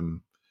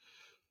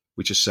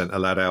we just sent a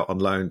lad out on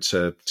loan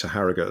to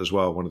Harrogate as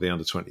well, one of the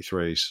under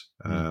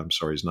 23s.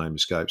 Sorry, his name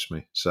escapes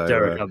me. So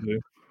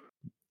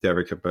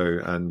Derek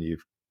Abu, and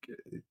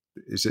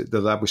is it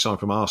the lad we signed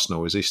from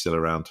Arsenal? Is he still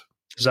around?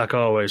 Zach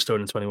Arway is still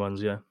in the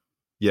 21s, yeah.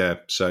 Yeah,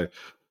 so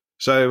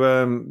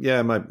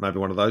maybe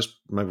one of those.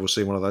 Maybe we'll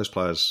see one of those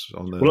players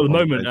on the. Well, at the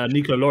moment,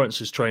 Nico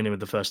Lawrence is training with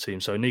the first team.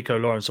 So Nico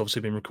Lawrence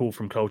obviously been recalled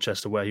from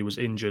Colchester, where he was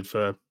injured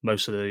for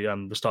most of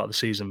the start of the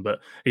season. But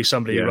he's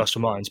somebody who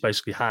Russell Martin's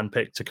basically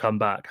handpicked to come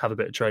back, have a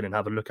bit of training,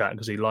 have a look at,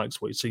 because he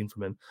likes what he's seen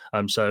from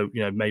him. So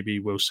maybe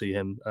we'll see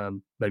him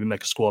maybe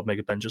make a squad, make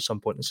a bench at some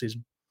point in the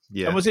season.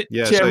 Yeah. And was it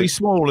Thierry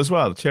Small as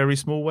well? Thierry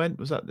Small went?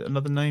 Was that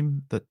another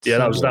name? That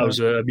was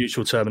a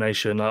mutual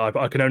termination.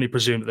 I can only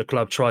presume that the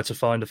club tried to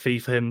find a fee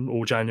for him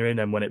all January, and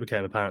then when it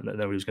became apparent that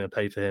nobody was going to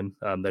pay for him,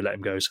 they let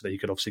him go so that he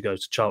could obviously go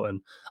to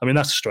Charlton. I mean,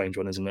 that's a strange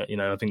one, isn't it?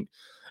 I think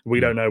we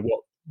don't know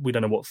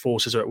what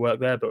forces are at work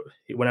there, but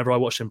whenever I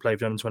watched him play for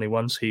the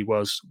under-21s, he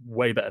was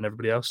way better than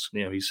everybody else.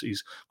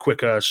 He's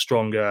quicker,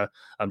 stronger,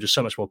 just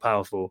so much more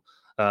powerful.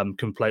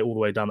 Can play all the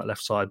way down that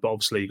left side, but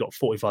obviously he got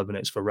 45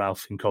 minutes for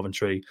Ralph in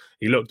Coventry.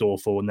 He looked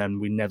awful, and then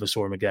we never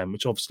saw him again,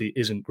 which obviously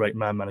isn't great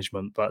man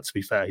management, but to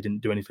be fair, he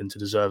didn't do anything to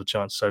deserve a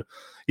chance. So,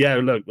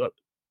 look,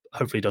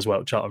 hopefully he does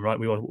well at Charlton, right?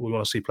 We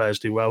want to see players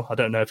do well. I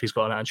don't know if he's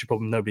got an attitude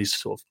problem. Nobody's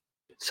sort of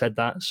said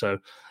that. So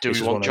do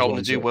we want Charlton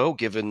to do well,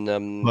 given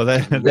their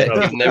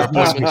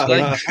appointments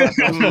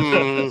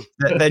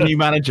today? Their new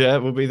manager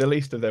will be the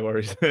least of their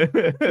worries.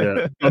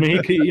 Yeah. I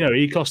mean,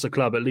 he cost the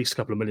club at least a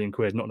couple of £1 million,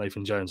 not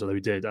Nathan Jones, although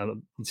he did,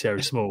 and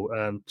Thierry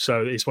Small.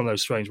 So it's one of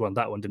those strange ones.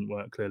 That one didn't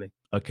work, clearly.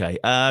 Okay.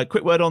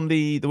 Quick word on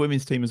the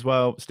women's team as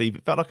well, Steve.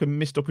 It felt like a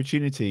missed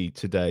opportunity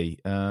today.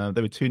 They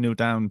were 2-0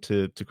 down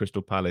to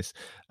Crystal Palace.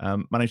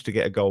 Managed to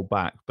get a goal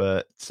back,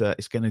 but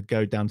it's going to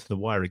go down to the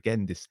wire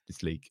again this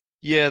league.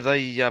 Yeah,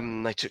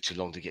 they took too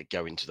long to get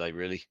going today,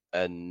 really.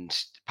 And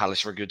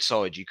Palace are a good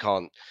side. You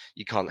can't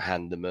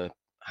hand them a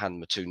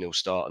 2-0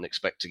 start and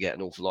expect to get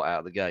an awful lot out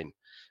of the game.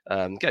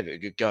 Gave it a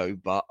good go,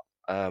 but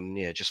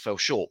just fell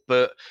short.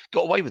 But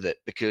got away with it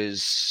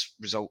because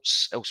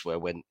results elsewhere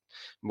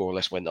more or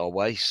less went our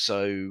way.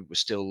 So we're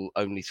still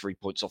only 3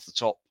 points off the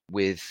top,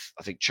 with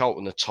I think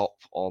Charlton are top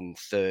on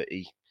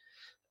 30.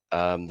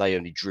 They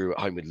only drew at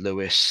home with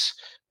Lewes.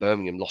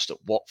 Birmingham lost at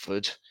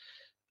Watford.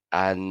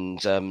 and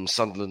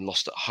Sunderland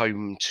lost at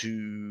home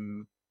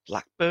to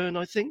Blackburn,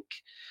 I think.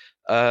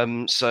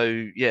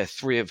 So yeah,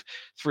 three of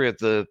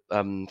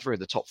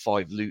the top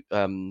 5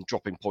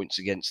 dropping points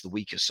against the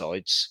weaker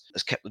sides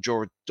has kept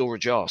the door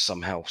ajar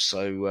somehow.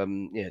 So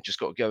yeah, just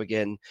got to go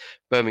again.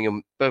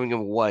 Birmingham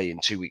away in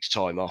 2 weeks'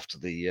 time after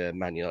the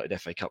Man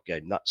United FA Cup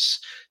game.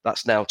 That's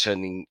now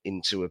turning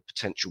into a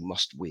potential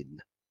must win.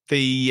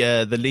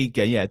 The league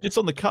game, yeah. Just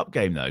on the cup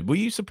game though, were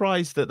you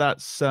surprised that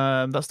that's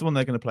the one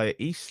they're going to play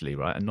at Eastleigh,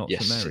 right, and not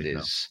St Mary's? Yes, it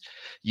is.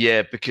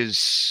 Yeah,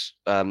 because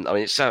I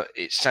mean,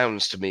 it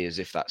sounds to me as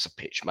if that's a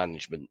pitch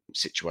management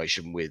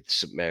situation with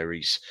St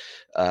Mary's.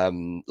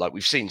 Like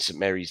we've seen St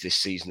Mary's this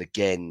season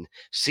again,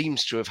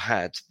 seems to have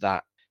had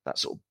that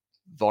sort of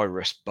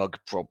virus bug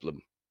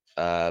problem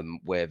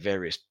where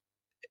various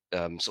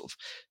sort of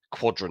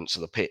quadrants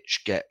of the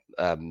pitch get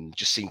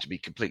just seem to be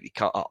completely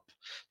cut up,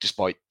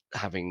 despite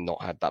having not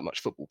had that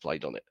much football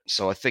played on it.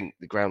 So I think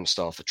the ground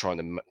staff are trying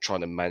to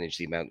manage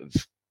the amount of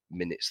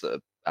minutes that are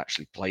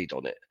actually played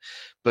on it.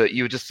 But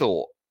you would have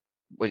thought,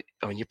 I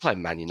mean, you're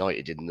playing Man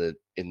United in the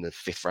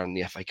 5th round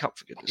of the FA Cup,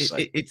 for goodness'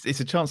 sake. It's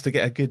a chance to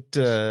get a good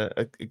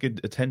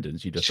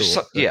attendance. You'd have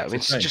thought. Yeah, I mean,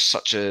 it's just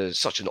such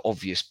an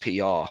obvious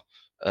PR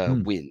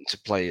win to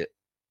play at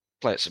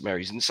St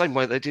Mary's in the same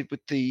way they did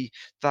with that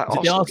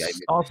Arsenal game.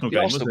 Arsenal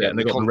game, wasn't it? And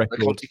they got the record.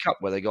 The Conti Cup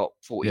where they got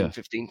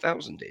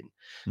 15,000 in.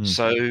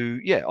 So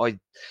yeah, I'm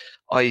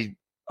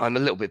a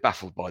little bit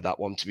baffled by that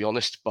one, to be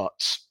honest.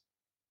 But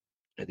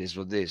it is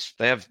what it is.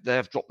 They have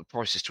dropped the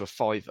prices to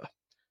 £5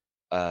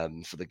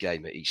 for the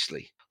game at Eastleigh.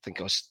 I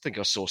think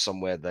I saw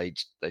somewhere they'd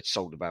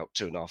sold about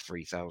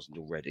 2,500-3,000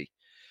 already.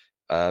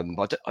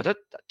 But I don't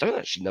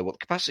actually know what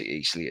the capacity at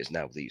Eastleigh is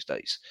now these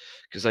days,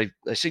 because they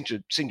seem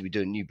to be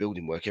doing new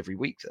building work every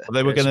week there. Well,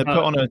 they were going to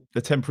put on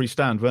a temporary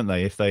stand, weren't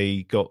they, if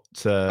they got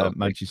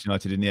Manchester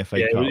United in the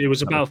FA Cup? Yeah, it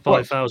was about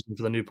 5,000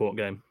 for the Newport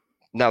game.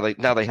 Now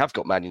they have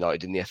got Man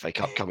United in the FA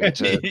Cup coming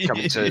to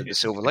the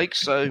Silver Lake,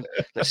 so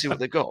let's see what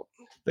they've got.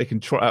 They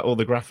can try out all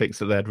the graphics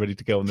that they had ready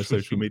to go on the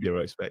social media,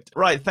 I expect.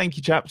 Right, thank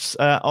you, chaps.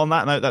 On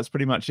that note, that's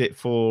pretty much it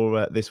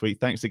for this week.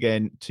 Thanks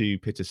again to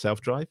Pitter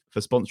Self Drive for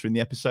sponsoring the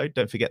episode.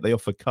 Don't forget they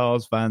offer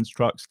cars, vans,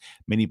 trucks,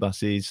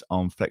 minibuses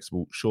on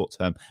flexible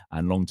short-term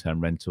and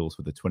long-term rentals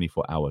with a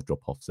 24-hour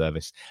drop-off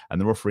service. And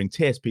they're offering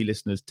TSP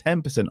listeners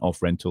 10%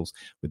 off rentals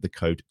with the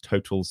code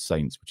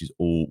TOTALSAINTS, which is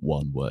all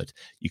one word.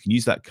 You can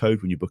use that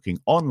code when you're booking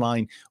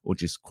online or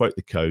just quote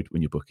the code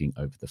when you're booking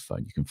over the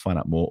phone. You can find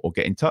out more or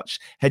get in touch.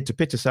 Head to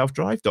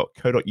pitterselfdrive.co.uk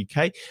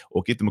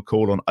or give them a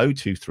call on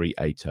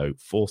 02380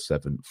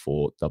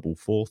 474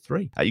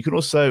 443. You can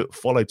also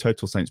follow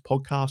Total Saints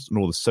Podcast on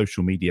all the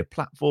social media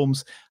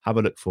platforms. Have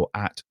a look for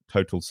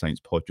 @Total Saints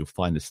Pod. You'll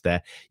find us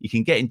there. You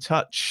can get in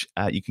touch.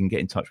 You can get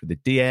in touch with the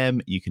DM.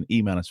 You can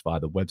email us via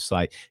the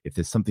website if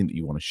there's something that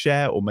you want to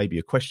share or maybe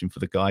a question for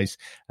the guys.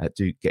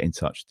 Do get in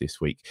touch this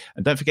week.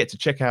 And don't forget to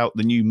check out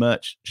the new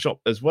merch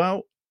shop as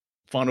well.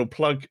 Final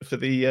plug for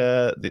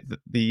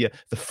the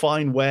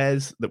fine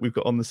wares that we've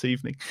got on this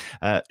evening.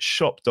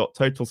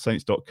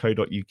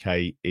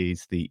 Shop.totalsaints.co.uk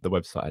is the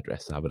website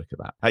address, so have a look at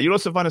that. You'll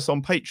also find us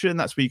on Patreon.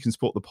 That's where you can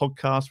support the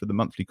podcast with a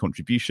monthly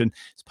contribution.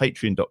 It's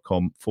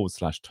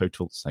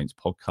patreon.com/Total Saints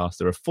Podcast.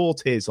 There are 4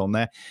 tiers on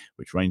there,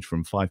 which range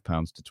from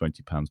 £5 to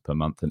 £20 per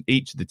month. And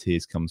each of the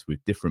tiers comes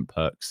with different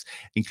perks,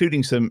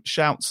 including some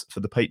shouts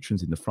for the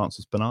patrons in the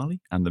Francis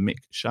Benali and the Mick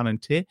Shannon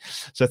tier.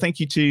 So thank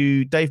you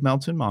to Dave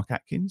Melton, Mark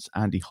Atkins,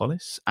 Andy Hollis,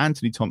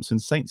 Anthony Thompson,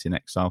 Saints in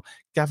Exile,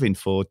 Gavin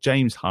Ford,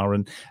 James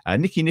Harron,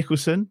 Nicky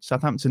Nicholson,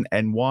 Southampton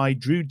NY,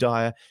 Drew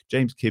Dyer,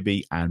 James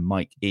Kibbe, and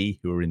Mike E,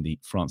 who are in the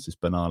Francis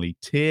Benali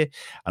tier.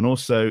 And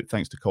also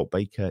thanks to Colt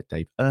Baker,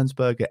 Dave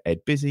Ernsberger,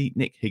 Ed Busy,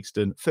 Nick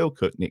Higston, Phil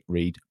Cook, Nick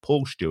Reed,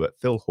 Paul Stewart,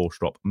 Phil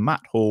Horstrop,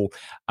 Matt Hall,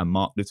 and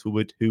Mark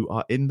Littlewood, who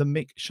are in the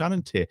Mick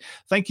Shannon tier.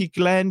 Thank you,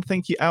 Glenn.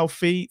 Thank you,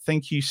 Alfie.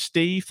 Thank you,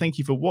 Steve. Thank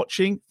you for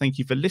watching. Thank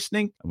you for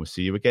listening. And we'll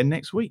see you again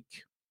next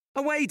week.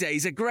 Away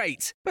days are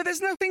great, but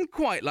there's nothing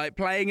quite like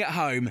playing at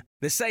home.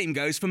 The same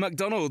goes for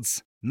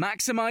McDonald's.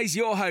 Maximise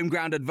your home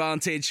ground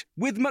advantage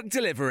with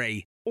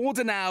McDelivery.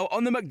 Order now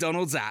on the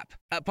McDonald's app.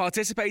 At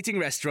participating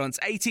restaurants,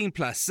 18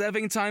 plus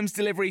serving times,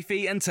 delivery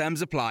fee and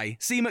terms apply.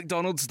 See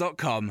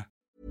mcdonalds.com.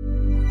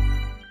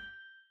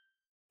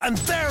 And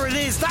there it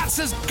is, that's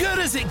as good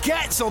as it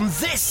gets on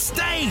this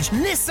stage.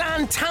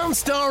 Nissan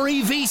Townstar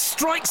EV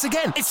strikes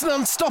again. It's an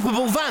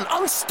unstoppable van,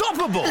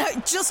 unstoppable.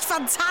 Look, just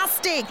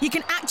fantastic. You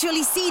can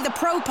actually see the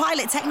Pro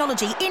Pilot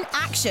technology in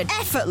action.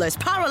 Effortless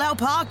parallel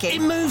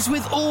parking. It moves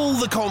with all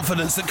the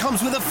confidence that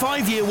comes with a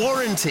 5-year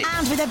warranty.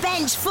 And with a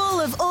bench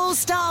full of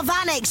all-star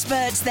van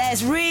experts,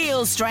 there's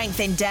real strength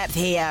in depth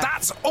here.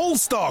 That's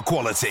all-star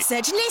quality.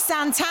 Search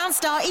Nissan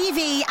Townstar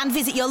EV and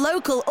visit your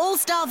local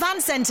all-star van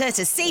centre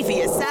to see for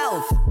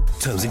yourself.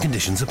 Terms and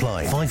conditions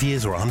apply. 5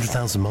 years or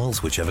 100,000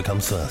 miles, whichever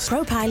comes first.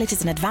 Pro Pilot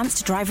is an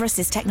advanced driver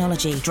assist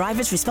technology.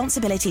 Driver's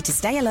responsibility to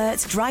stay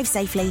alert, drive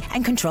safely,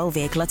 and control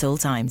vehicle at all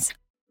times.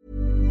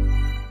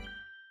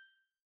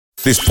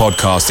 This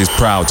podcast is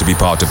proud to be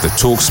part of the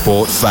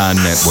TalkSport Fan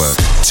Network.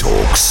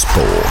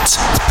 TalkSport.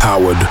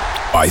 Powered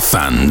by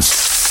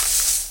fans.